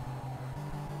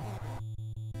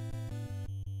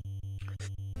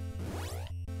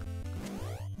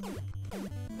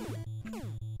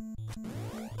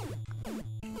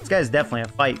 This guy's definitely a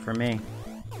fight for me.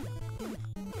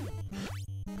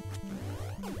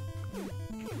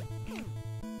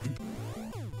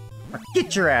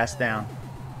 Get your ass down.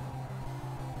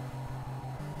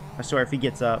 I swear if he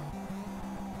gets up.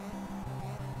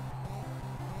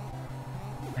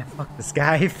 Man, fuck this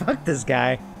guy. Fuck this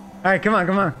guy. Alright, come on,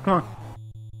 come on, come on.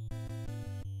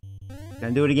 He's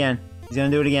gonna do it again. He's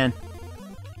gonna do it again.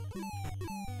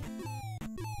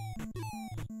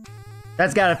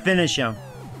 That's gotta finish him.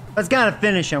 That's gotta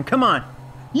finish him. Come on.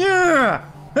 Yeah!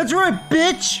 That's right,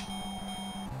 bitch!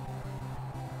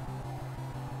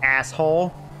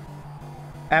 Asshole.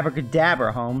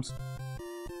 Abracadabra, Holmes.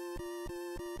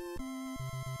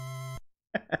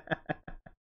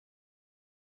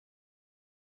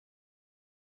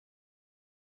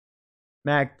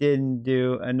 Mac didn't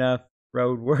do enough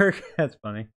road work. That's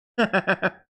funny.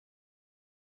 At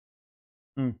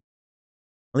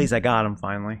least I got him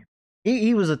finally.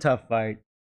 He was a tough fight.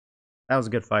 That was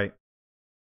a good fight.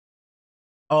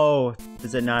 Oh,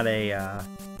 is it not a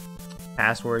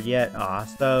password yet? Aw,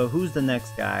 so who's the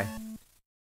next guy?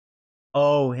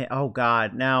 Oh, oh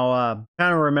God. Now,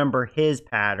 trying to remember his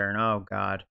pattern. Oh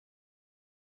God.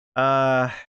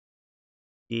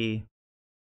 Gee.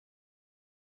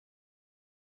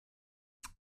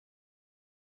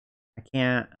 I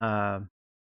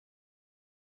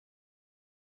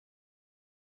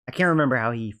can't remember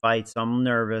how he fights, so I'm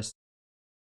nervous.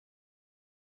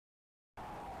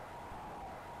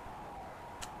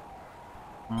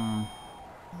 Okay.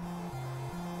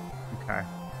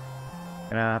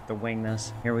 Gonna have to wing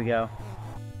this. Here we go.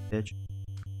 Bitch.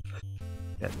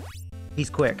 Good. He's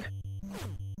quick.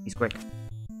 He's quick.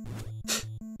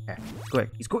 Okay. He's quick.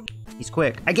 He's quick. He's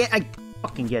quick. I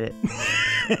fucking get it.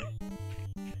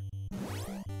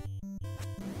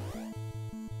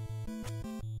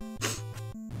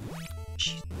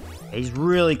 He's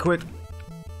really quick.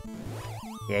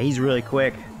 Yeah, he's really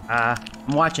quick. I'm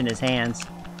watching his hands.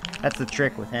 That's the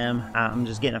trick with him. I'm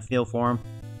just getting a feel for him.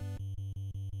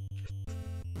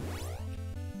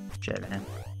 Shit, man.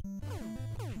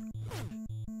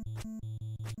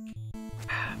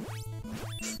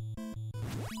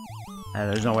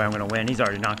 There's no way I'm gonna win. He's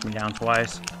already knocked me down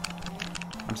twice.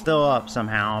 I'm still up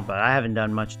somehow, but I haven't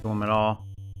done much to him at all.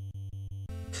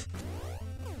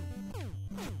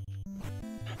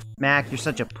 Mac, you're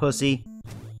such a pussy.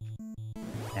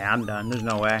 Yeah, I'm done. There's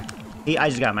no way. I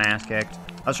just got my ass kicked.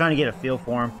 I was trying to get a feel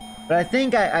for him. But I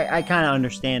think I kind of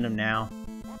understand him now.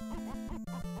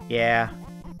 Yeah.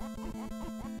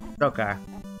 It's okay.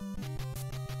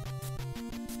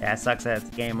 Yeah, it sucks that it's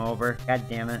game over. God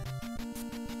damn it.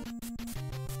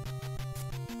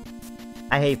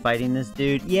 I hate fighting this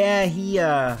dude. Yeah,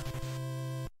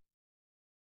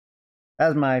 that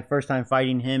was my first time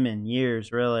fighting him in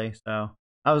years, really. So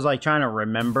I was like trying to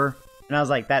remember. And I was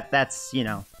like, that's, you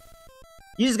know,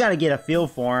 you just gotta get a feel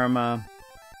for him.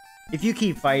 If you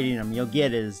keep fighting him, you'll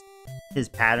get his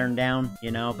pattern down,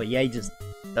 you know. But yeah, he just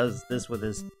does this with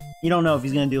his. You don't know if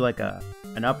he's gonna do like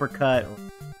an uppercut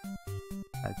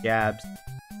or jabs.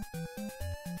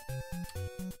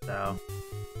 So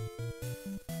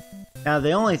now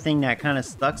the only thing that kind of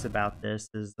sucks about this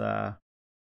is I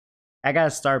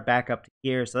gotta start back up to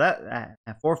here. So that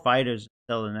 4 fighters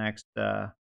until the next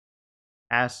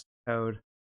pass code.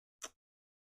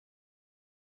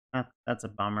 That's a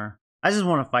bummer. I just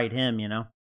want to fight him, you know.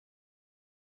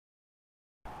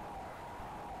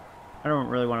 I don't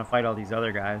really want to fight all these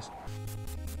other guys.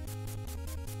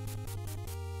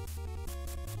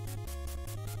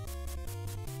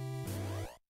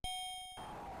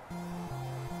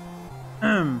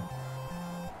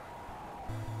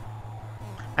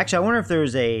 Actually, I wonder if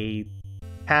there's a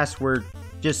password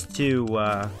just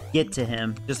to get to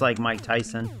him, just like Mike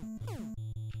Tyson.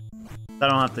 So I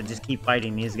don't have to just keep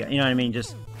fighting these guys. You know what I mean?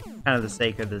 Just kind of the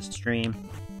sake of the stream.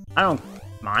 I don't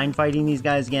mind fighting these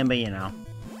guys again, but you know.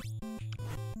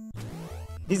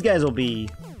 These guys will be,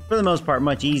 for the most part,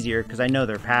 much easier because I know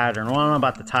their pattern. Well, I don't know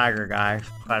about the tiger guy.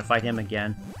 Gotta fight him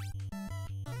again.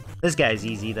 This guy's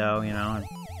easy, though, you know.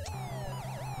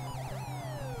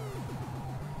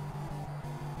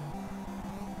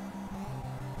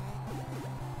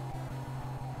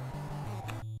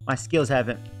 My skills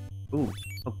haven't... Ooh,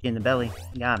 poked you in the belly.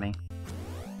 You got me.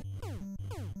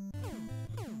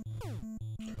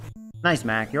 Nice,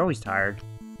 Mac. You're always tired.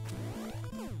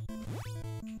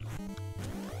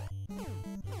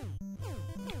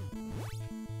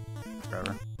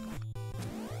 Forever.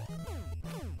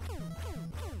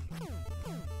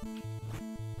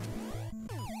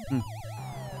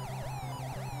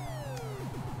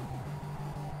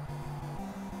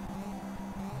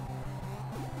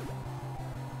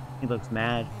 He looks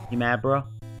mad. You mad, bro?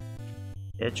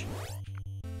 Bitch.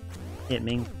 Hit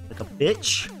me like a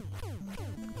bitch.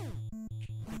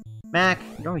 Mac,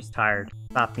 you're always tired.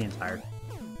 Stop being tired.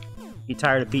 You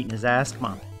tired of beating his ass? Come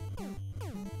on.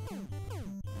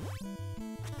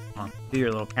 Come on. Do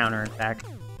your little counter attack.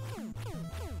 I'm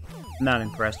not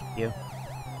impressed with you.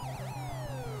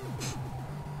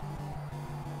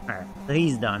 Alright, so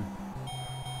he's done.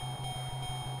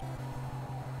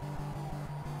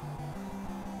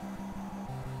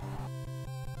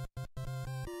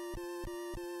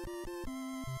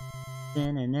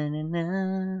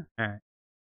 Alright.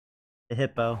 The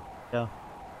hippo. Go.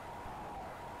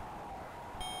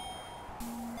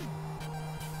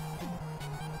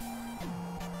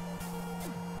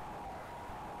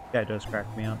 That does crack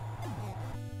me up.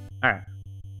 Alright.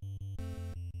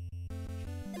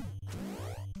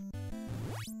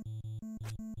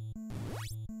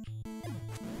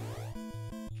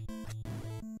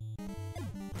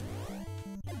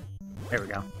 There we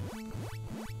go.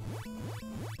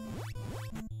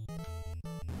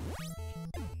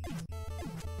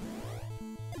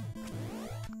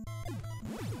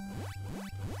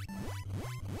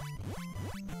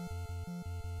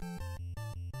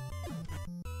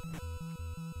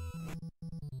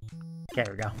 There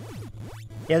we go.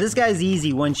 Yeah, this guy's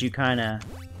easy once you kind of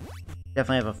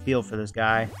definitely have a feel for this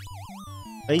guy.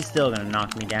 But he's still gonna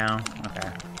knock me down. Okay.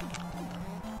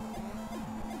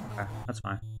 Okay, that's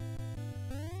fine.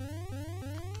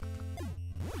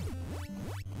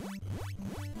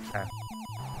 Okay.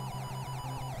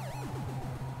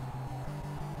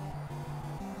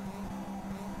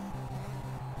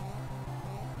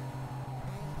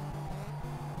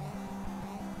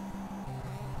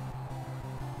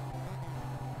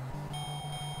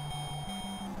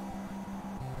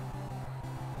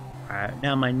 Alright,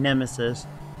 now my nemesis.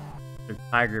 The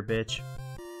tiger bitch.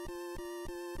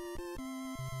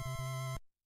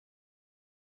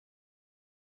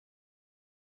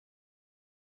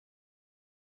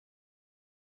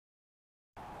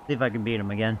 See if I can beat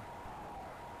him again.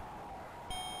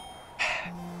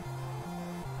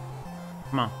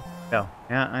 Come on, go.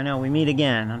 Yeah, I know, we meet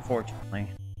again, unfortunately.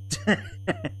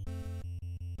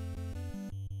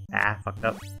 Ah, fucked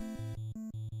up.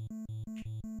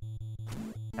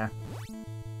 Yeah.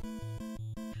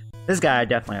 This guy I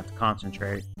definitely have to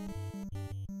concentrate.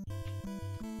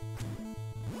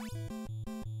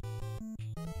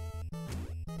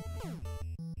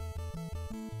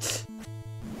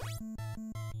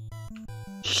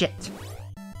 Shit.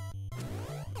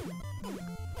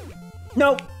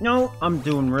 No, no, I'm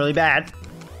doing really bad.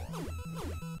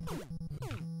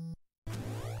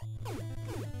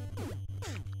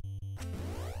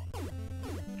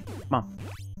 Come on.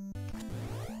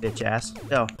 Bitch ass.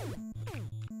 Go.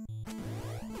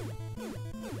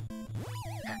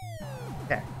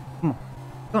 Okay. Come on.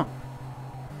 Come on.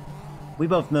 We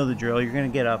both know the drill. You're gonna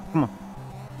get up. Come on.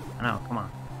 I know. Come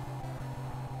on.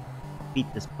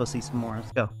 Beat this pussy some more.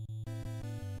 Let's go.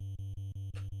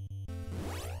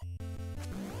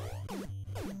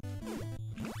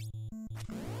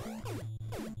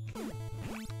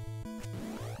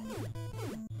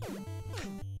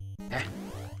 Okay.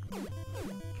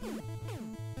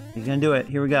 He's gonna do it.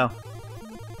 Here we go.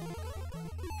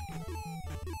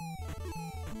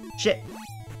 Shit.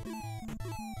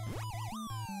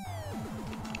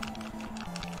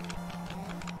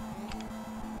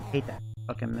 Hate that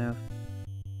fucking move.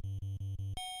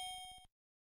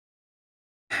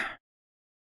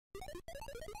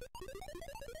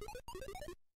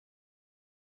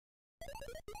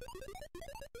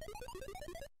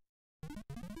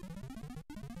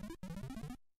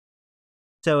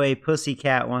 So a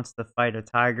pussycat wants to fight a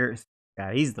tiger.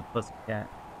 Yeah, he's the pussycat.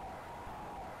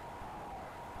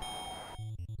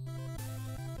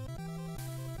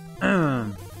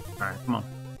 Alright, come on.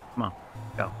 Come on.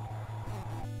 Go.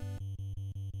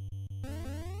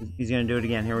 He's gonna do it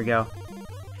again. Here we go.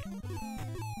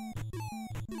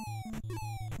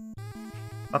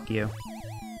 Fuck you.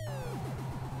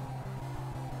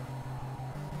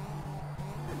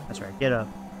 That's right. Get up.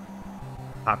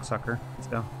 Cocksucker. Let's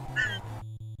go.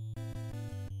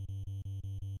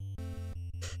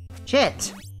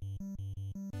 Shit!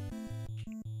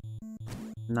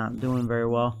 Not doing very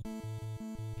well.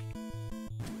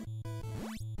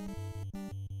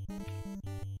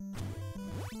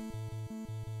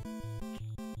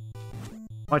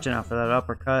 Watching out for that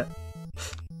uppercut.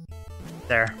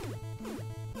 There.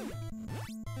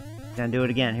 Gonna do it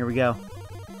again. Here we go.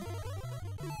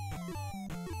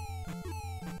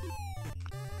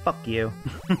 Fuck you.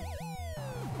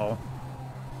 Oh.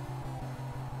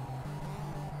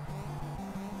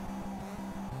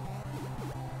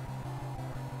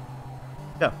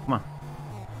 Go, come on.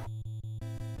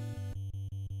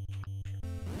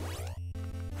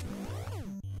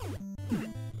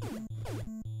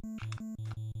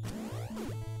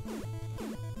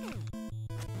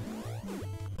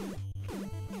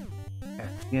 Okay,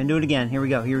 you're gonna do it again. Here we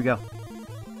go, here we go.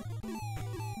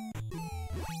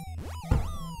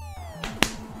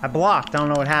 I blocked, I don't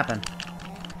know what happened.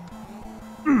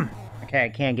 Okay, I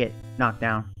can't get knocked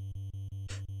down.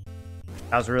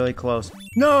 That was really close.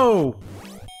 No!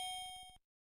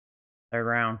 Third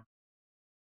round.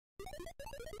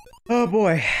 Oh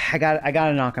boy, I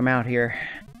gotta knock him out here.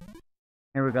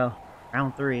 Here we go.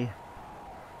 Round 3.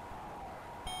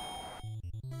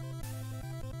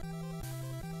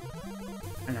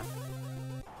 I know.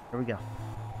 Here we go.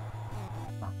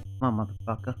 Come on,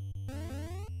 motherfucker.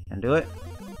 Can do it.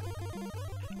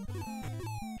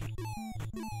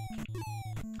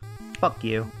 Fuck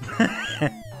you.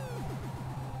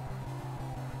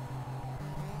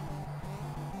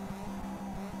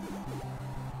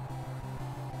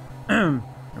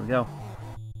 Here we go.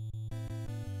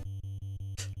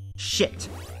 Shit.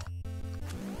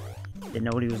 Didn't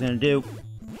know what he was gonna do.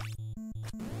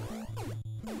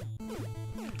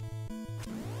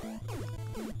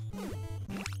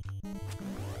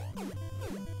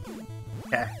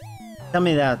 Okay. Tell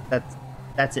me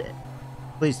that's it.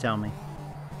 Please tell me.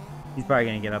 He's probably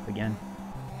gonna get up again.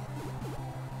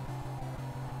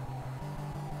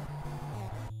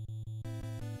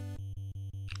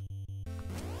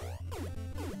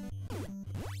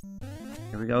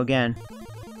 Here we go again.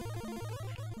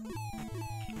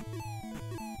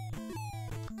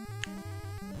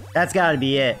 That's gotta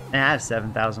be it. And I have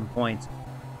 7,000 points.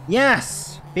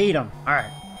 Yes! Beat him.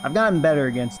 Alright. I've gotten better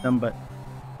against him, but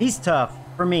he's tough.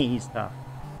 For me, he's tough.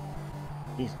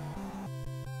 He's...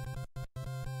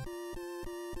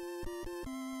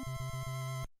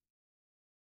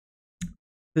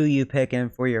 Who you picking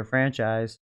for your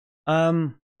franchise?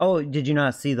 Oh, did you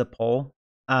not see the poll?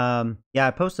 Yeah,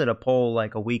 I posted a poll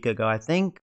like a week ago. I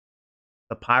think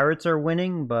the Pirates are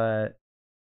winning, but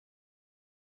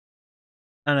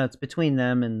I don't know, it's between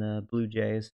them and the Blue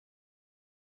Jays.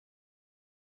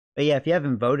 But yeah, if you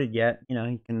haven't voted yet, you know,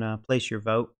 you can place your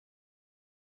vote.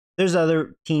 There's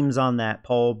other teams on that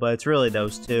poll, but it's really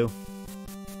those two.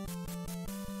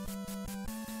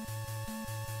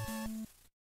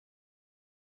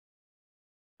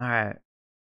 Alright.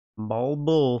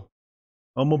 Bull.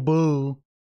 I'm a bull.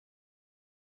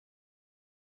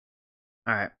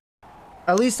 Alright.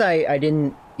 At least I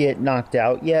didn't get knocked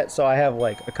out yet, so I have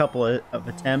like a couple of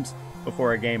attempts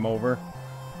before a game over.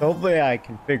 So hopefully I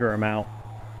can figure them out.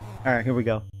 Alright, here we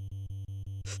go.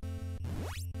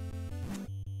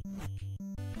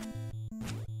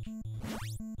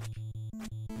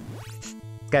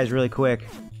 This guy's really quick.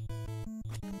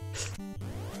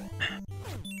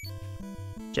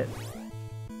 Shit.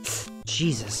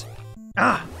 Jesus.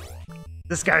 Ah!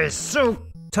 This guy is so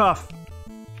tough.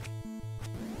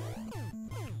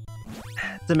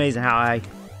 It's amazing how I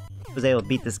was able to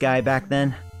beat this guy back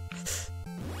then.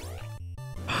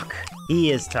 Fuck. He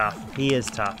is tough. He is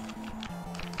tough.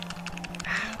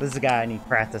 This is a guy I need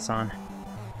practice on.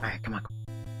 Alright, come on.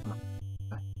 Come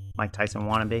on. Mike Tyson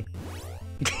wannabe.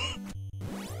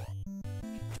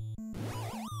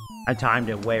 I timed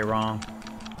it way wrong.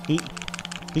 He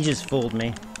just fooled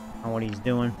me on what he's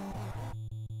doing.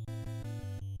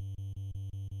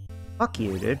 Fuck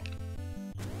you, dude.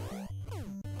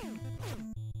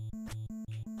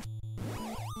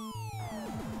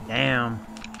 Damn.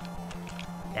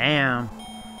 Damn.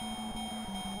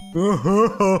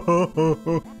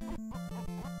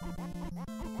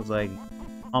 Was like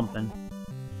pumping.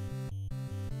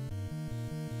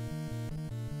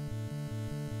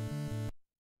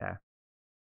 Yeah.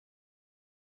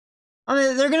 I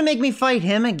mean, they're gonna make me fight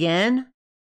him again?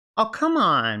 Oh, come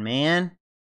on, man.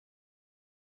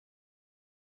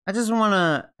 I just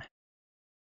wanna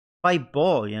fight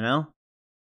Bull, you know?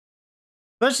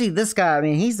 Especially this guy, I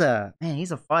mean, he's a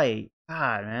fight.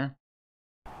 God, man.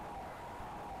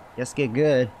 Just get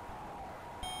good.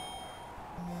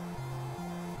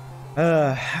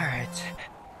 Alright.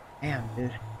 Damn,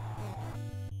 dude.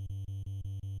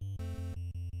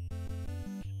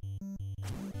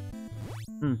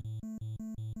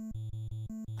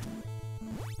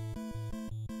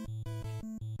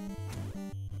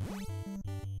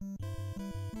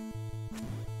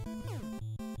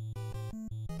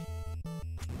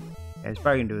 Yeah, he's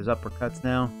probably gonna do his uppercuts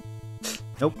now.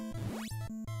 Nope.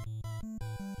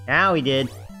 Now he did.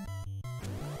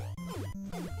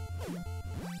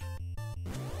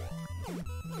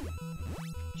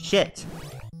 Shit.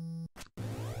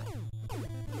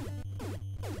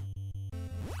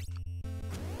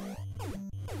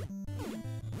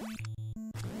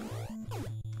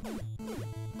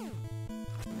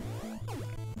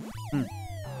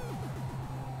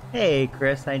 Hey,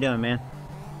 Chris, how you doing, man?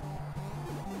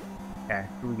 Okay,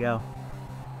 here we go.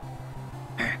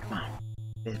 Alright, come on,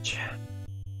 bitch.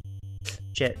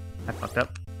 Shit, I fucked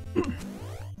up.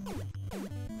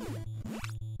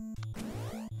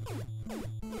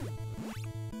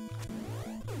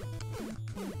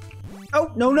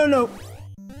 Oh, no, no, no!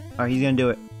 Oh, he's gonna do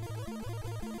it.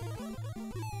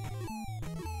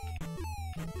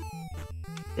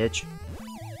 Bitch.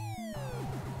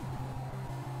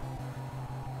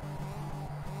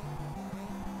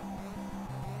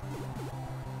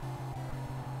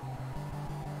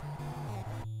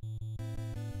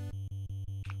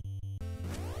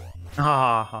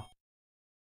 Ah.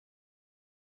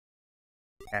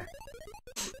 Okay.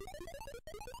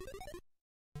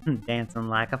 Dancing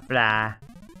like a fly,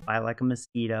 fly like a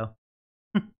mosquito.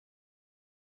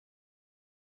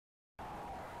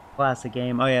 Classic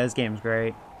game. Oh yeah, this game's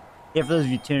great. Yeah, for those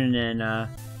of you tuning in,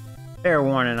 fair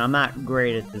warning, I'm not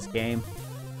great at this game.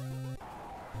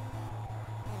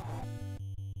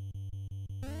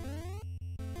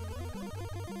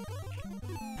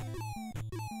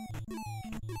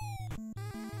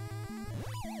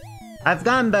 I've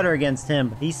gotten better against him,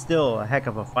 but he's still a heck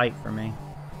of a fight for me.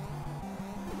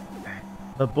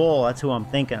 The Bull, that's who I'm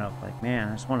thinking of. Like, man,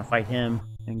 I just want to fight him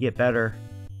and get better.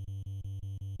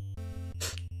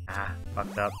 Ah,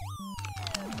 fucked up.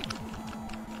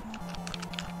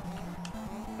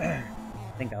 I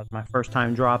think that was my first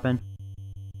time dropping.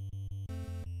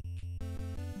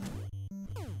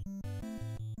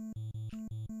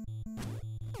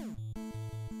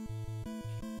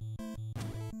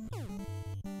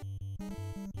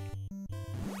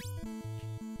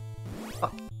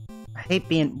 I hate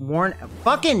being worn.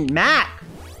 Fucking Mac!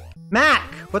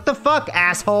 Mac! What the fuck,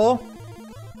 asshole?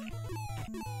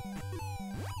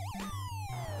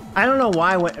 I don't know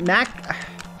why when Mac.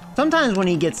 Sometimes when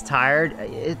he gets tired,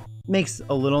 it makes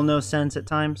a little no sense at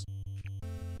times.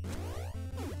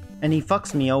 And he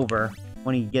fucks me over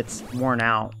when he gets worn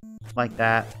out like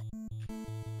that.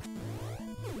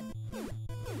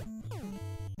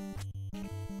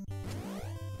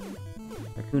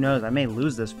 Who knows? I may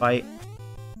lose this fight.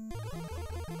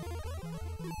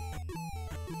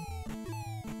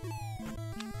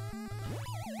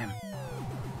 Damn.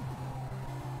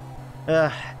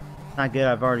 Ugh. Not good.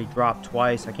 I've already dropped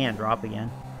twice. I can't drop again.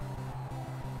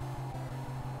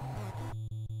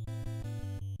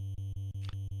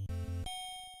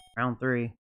 Round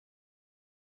 3.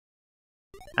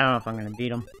 I don't know if I'm gonna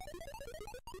beat him.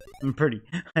 I'm pretty.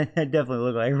 I definitely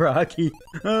look like Rocky.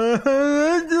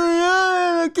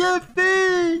 I can't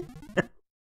feed.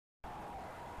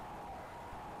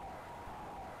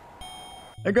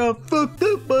 I got fucked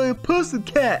up by a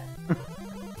pussycat.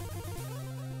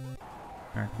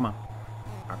 Alright, come on.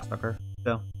 Cocksucker.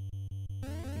 Go.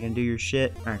 You gonna do your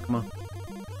shit? Alright, come on.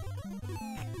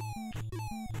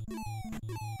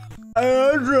 I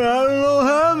don't know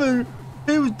how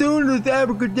he was doing this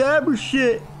abracadabra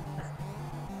shit.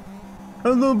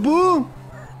 Hello, boo.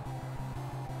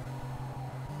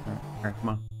 Alright, come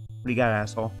on. What do you got,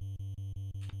 asshole?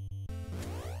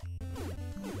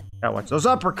 Gotta watch those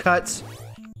uppercuts.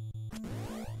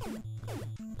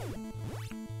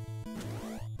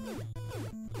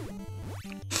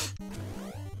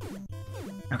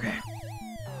 Okay.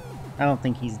 I don't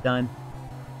think he's done.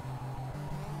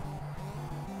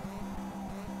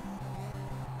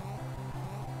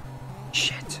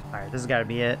 Shit. Alright, this has got to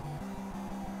be it.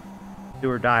 Do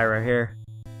or die right here.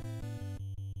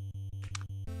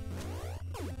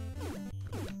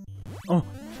 Oh,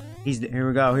 here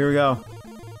we go. Here we go.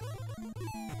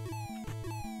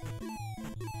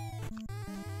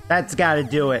 That's got to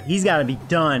do it. He's got to be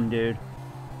done, dude.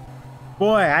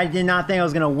 Boy, I did not think I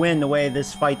was going to win the way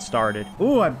this fight started.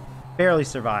 Ooh, I barely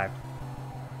survived.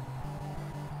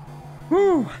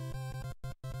 Whew.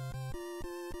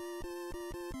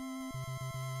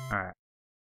 Alright.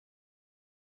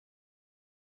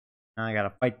 Now I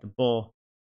gotta fight the bull.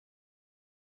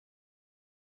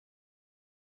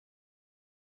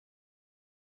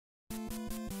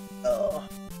 Oh.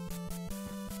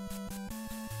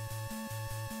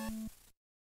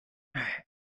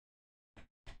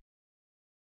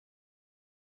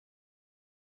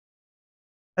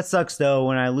 That sucks though.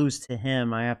 When I lose to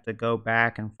him, I have to go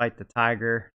back and fight the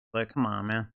tiger. Like, come on,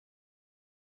 man.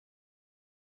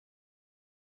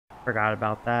 Forgot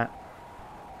about that.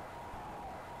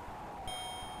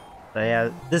 So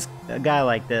yeah, a guy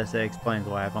like this, it explains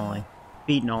why I've only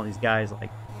beaten all these guys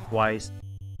like twice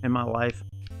in my life.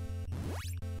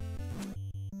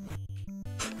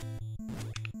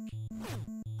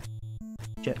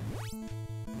 Shit.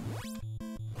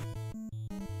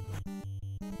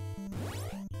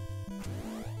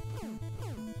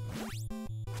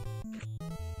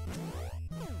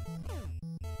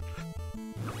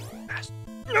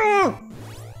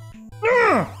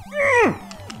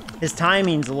 His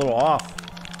timing's a little off.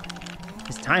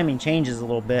 His timing changes a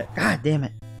little bit. God damn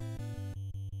it.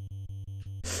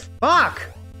 Fuck!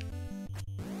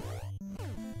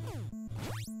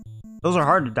 Those are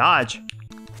hard to dodge.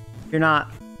 If you're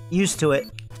not used to it.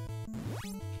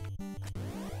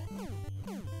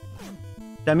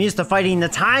 I'm used to fighting the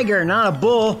tiger, not a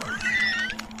bull.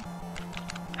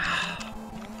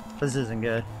 This isn't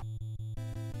good.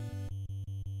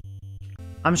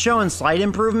 I'm showing slight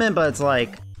improvement, but it's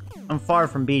like, I'm far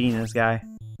from beating this guy.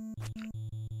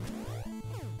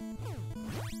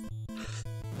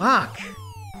 Fuck.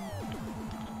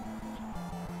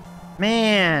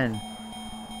 Man.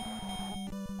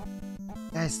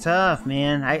 That's tough,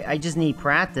 man. I just need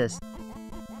practice.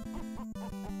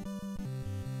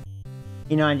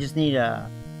 You know, I just need a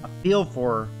feel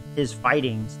for his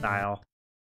fighting style.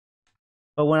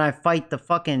 But when I fight the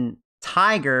fucking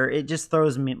tiger, it just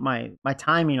throws me my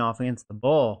timing off against the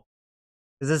bull.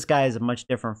 Because this guy is a much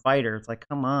different fighter. It's like,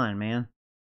 come on, man.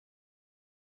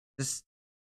 That's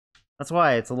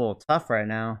why it's a little tough right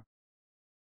now.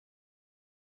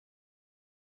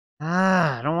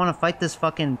 I don't want to fight this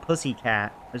fucking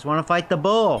pussycat. I just want to fight the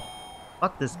bull.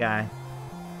 Fuck this guy.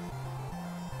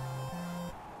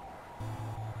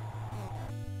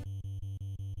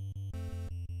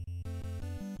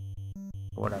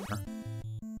 Whatever.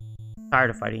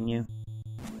 Tired of fighting you.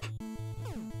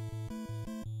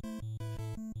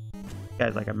 This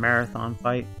guy's like a marathon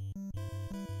fight.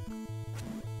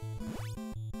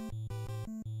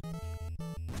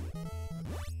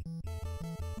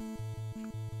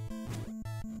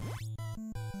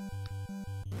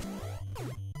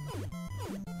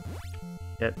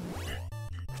 Shit.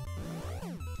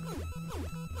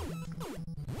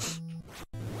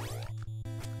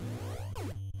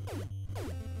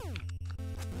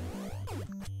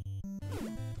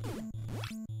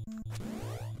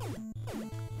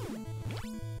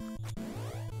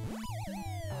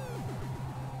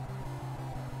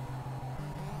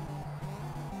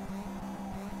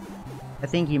 I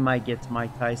think he might get to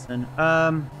Mike Tyson.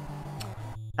 I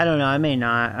don't know. I may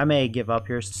not. I may give up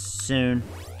here soon.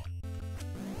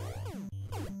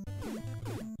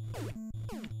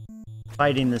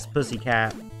 Fighting this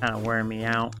pussycat kind of wearing me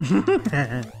out.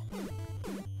 But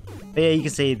yeah, you can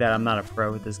see that I'm not a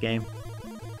pro with this game.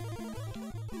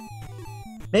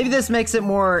 Maybe this makes it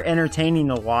more entertaining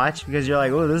to watch because you're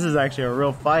like, oh, this is actually a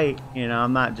real fight. You know,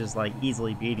 I'm not just like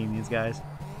easily beating these guys.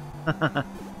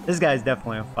 This guy's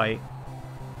definitely a fight.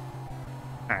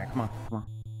 Alright, come on, come on.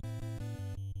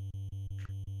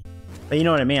 But you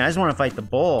know what I mean? I just want to fight the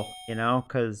bull, you know,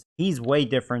 because he's way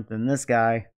different than this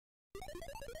guy.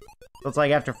 So it's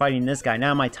like after fighting this guy,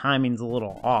 now my timing's a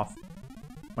little off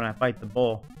when I fight the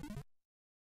bull.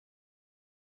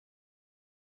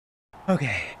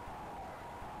 Okay.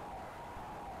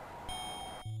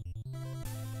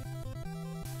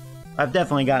 I've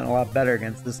definitely gotten a lot better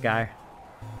against this guy.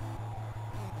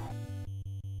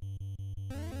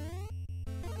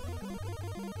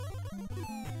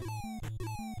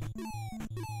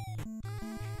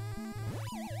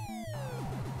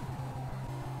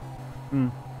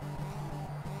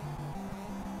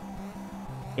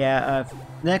 Yeah,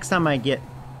 next time I get...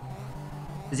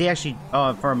 Is he actually...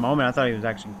 Oh, for a moment I thought he was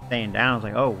actually staying down. I was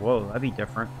like, oh, whoa, that'd be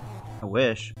different. I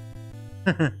wish.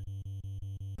 But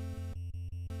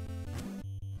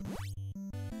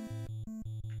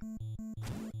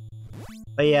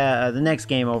yeah, the next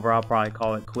game over, I'll probably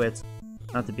call it quits.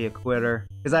 Not to be a quitter.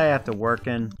 Because I have to work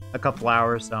in a couple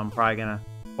hours, so I'm probably going to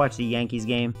watch the Yankees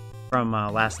game from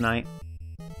last night.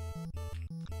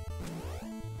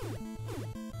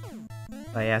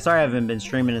 But yeah, sorry I haven't been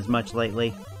streaming as much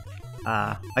lately.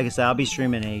 Like I said, I'll be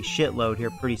streaming a shitload here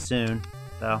pretty soon.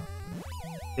 So,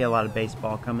 be a lot of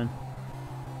baseball coming.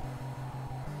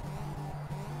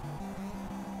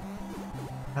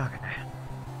 Okay.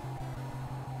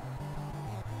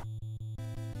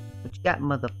 What you got,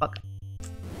 motherfucker?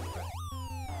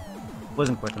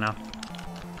 Wasn't quick enough.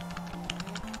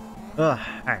 Ugh.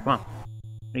 Alright, come on.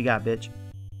 What do you got, bitch?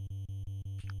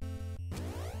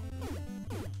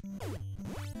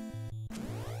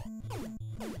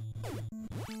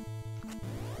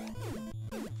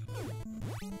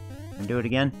 Do it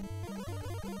again.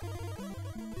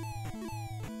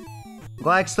 I'm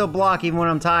glad I can still block even when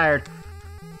I'm tired.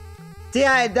 See,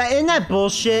 isn't that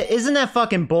bullshit? Isn't that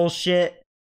fucking bullshit?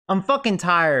 I'm fucking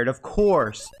tired, of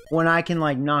course, when I can,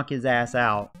 like, knock his ass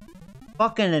out.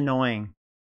 Fucking annoying.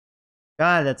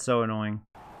 God, that's so annoying.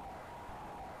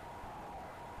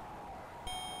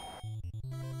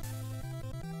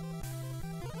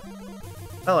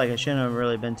 Felt like I shouldn't have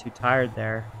really been too tired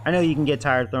there. I know you can get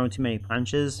tired throwing too many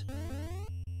punches.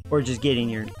 Or just getting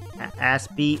your ass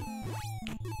beat.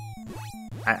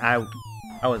 I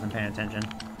wasn't paying attention.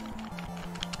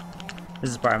 This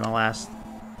is probably my last...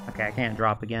 Okay, I can't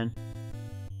drop again.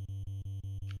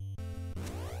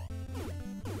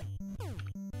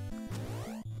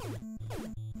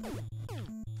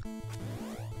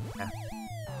 Okay.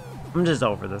 I'm just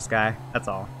over this guy. That's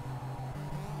all.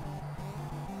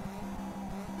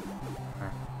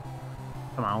 Right.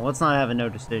 Come on, let's not have a no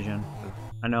decision.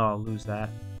 I know I'll lose that.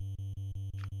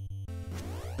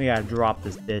 We gotta drop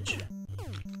this bitch.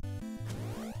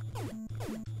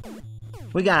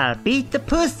 We gotta beat the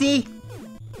pussy!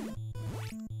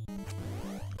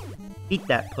 Beat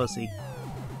that pussy.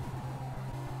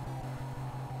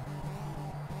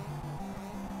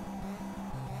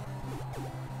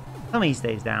 Tell me he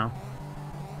stays down.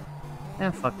 Eh,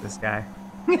 fuck this guy.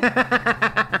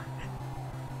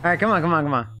 Alright, come on, come on,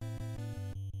 come on.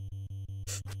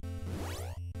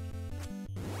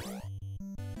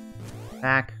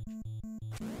 Back.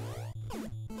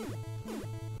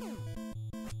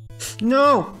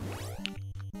 No!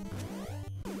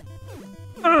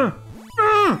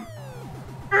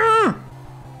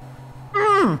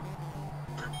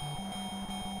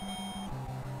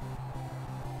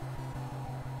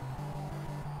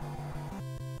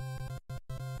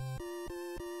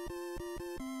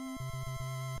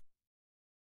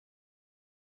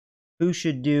 Who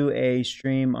should do a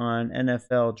stream on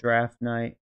NFL draft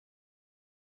night?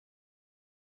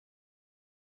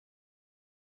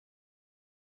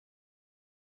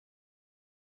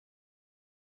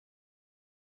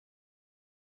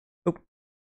 Oh.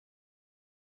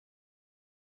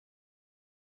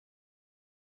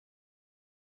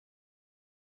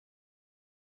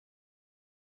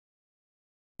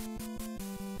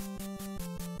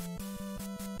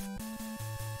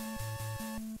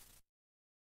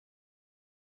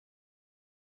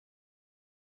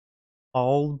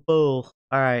 All bull.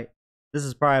 Alright. This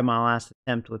is probably my last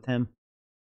attempt with him.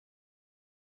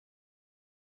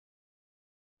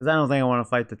 Because I don't think I want to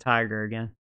fight the tiger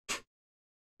again.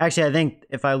 Actually, I think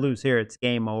if I lose here, it's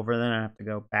game over. Then I have to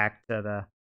go back to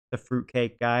the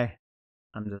fruitcake guy.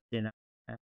 I'm just, you know.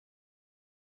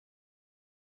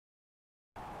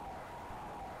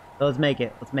 So let's make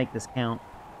it. Let's make this count.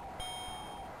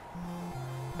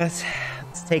 Let's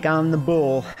take on the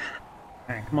bull. All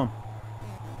right, come on.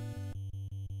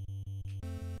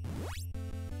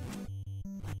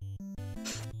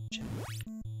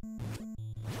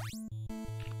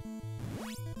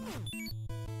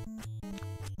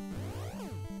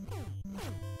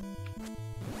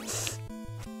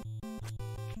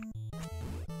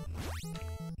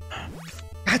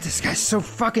 God, this guy's so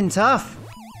fucking tough.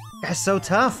 This guy's so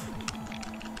tough.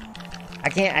 I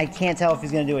can't tell if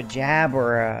he's gonna do a jab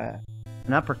or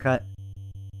an uppercut.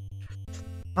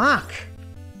 Fuck!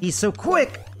 He's so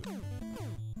quick.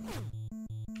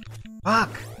 Fuck!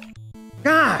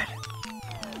 God!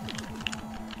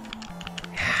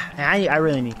 I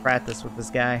really need practice with this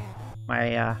guy.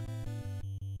 My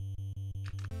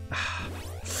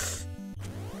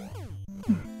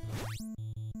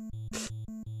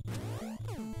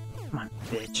Come on,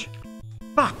 bitch.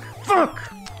 Fuck!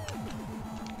 Fuck!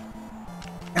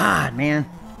 God, man.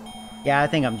 Yeah, I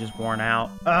think I'm just worn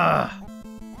out. Ugh.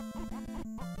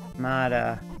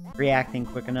 Not reacting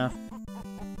quick enough.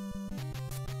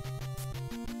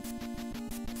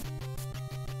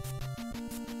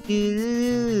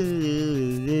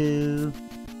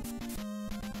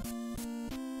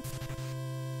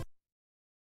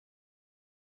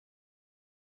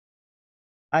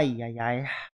 Ay, ay, ay.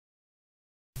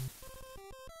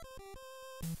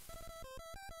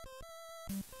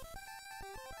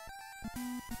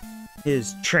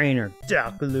 His trainer,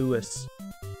 Doc Lewis.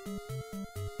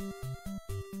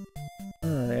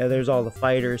 Yeah, there's all the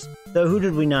fighters. So who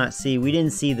did we not see? We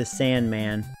didn't see the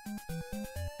Sandman.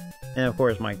 And of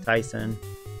course Mike Tyson.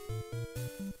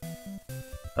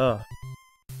 Oh.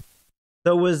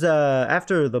 So it was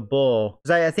after the bull.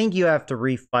 Because I think you have to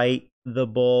refight the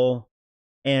bull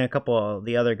and a couple of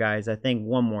the other guys, I think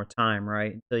one more time,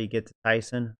 right? Until you get to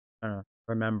Tyson. I don't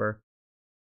remember.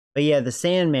 But yeah, the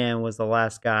Sandman was the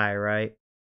last guy, right?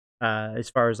 As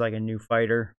far as like a new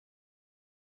fighter.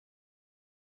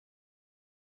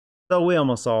 So we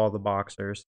almost saw all the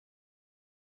boxers.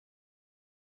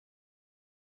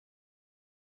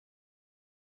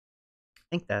 I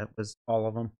think that was all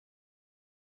of them.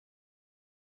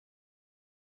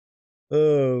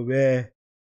 Oh, man.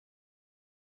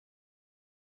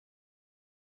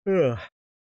 Ugh.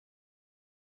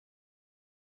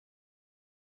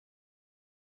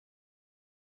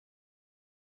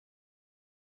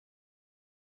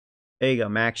 There you go,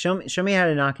 Max. Show me how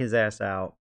to knock his ass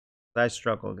out. I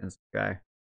struggle against the guy.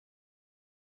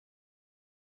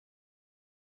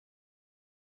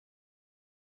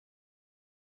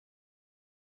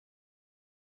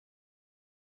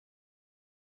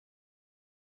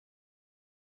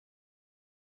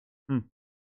 Hmm.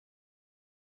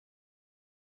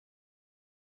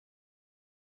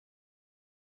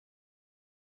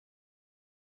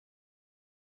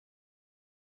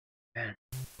 Man.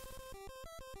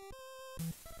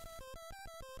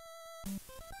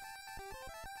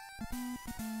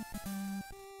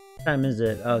 What time is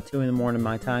it? Oh, 2 in the morning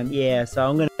my time. Yeah, so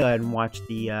I'm gonna go ahead and watch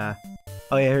the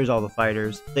oh yeah, here's all the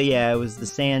fighters. So yeah, it was the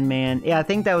Sandman. Yeah, I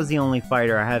think that was the only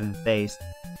fighter I haven't faced.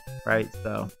 Right,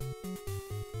 so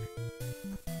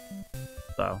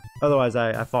otherwise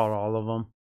I fought all of them.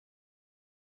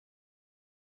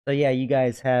 So yeah, you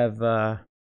guys have a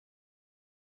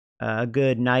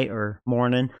good night or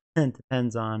morning. It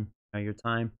depends on your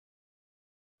time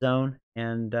zone.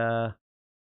 And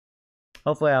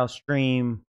hopefully I'll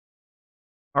stream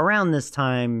around this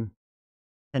time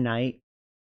tonight.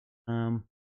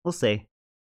 We'll see.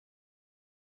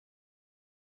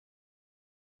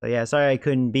 So yeah, sorry I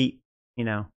couldn't beat,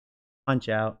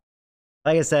 Punch-Out.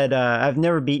 Like I said, I've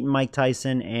never beaten Mike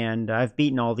Tyson, and I've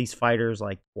beaten all these fighters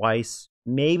like twice,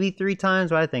 maybe 3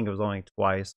 times, but I think it was only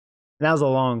twice. And that was a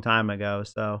long time ago,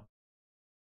 so,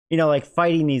 like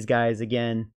fighting these guys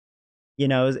again,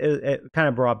 it kind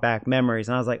of brought back memories.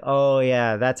 And I was like, oh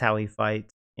yeah, that's how he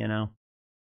fights,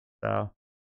 So,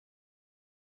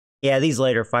 yeah, these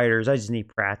later fighters, I just need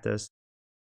practice.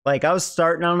 Like, I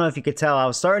don't know if you could tell, I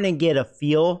was starting to get a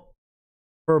feel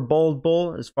for Bold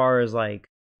Bull as far as like,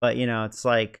 but it's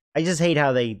like, I just hate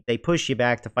how they push you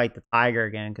back to fight the tiger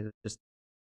again, because it's just,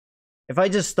 if I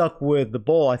just stuck with the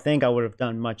bull, I think I would have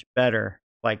done much better,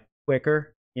 like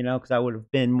quicker, because I would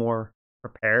have been more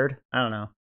prepared. I don't know.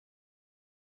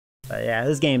 But yeah,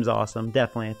 this game's awesome.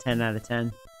 Definitely a 10 out of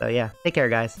 10. So yeah, take care,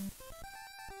 guys.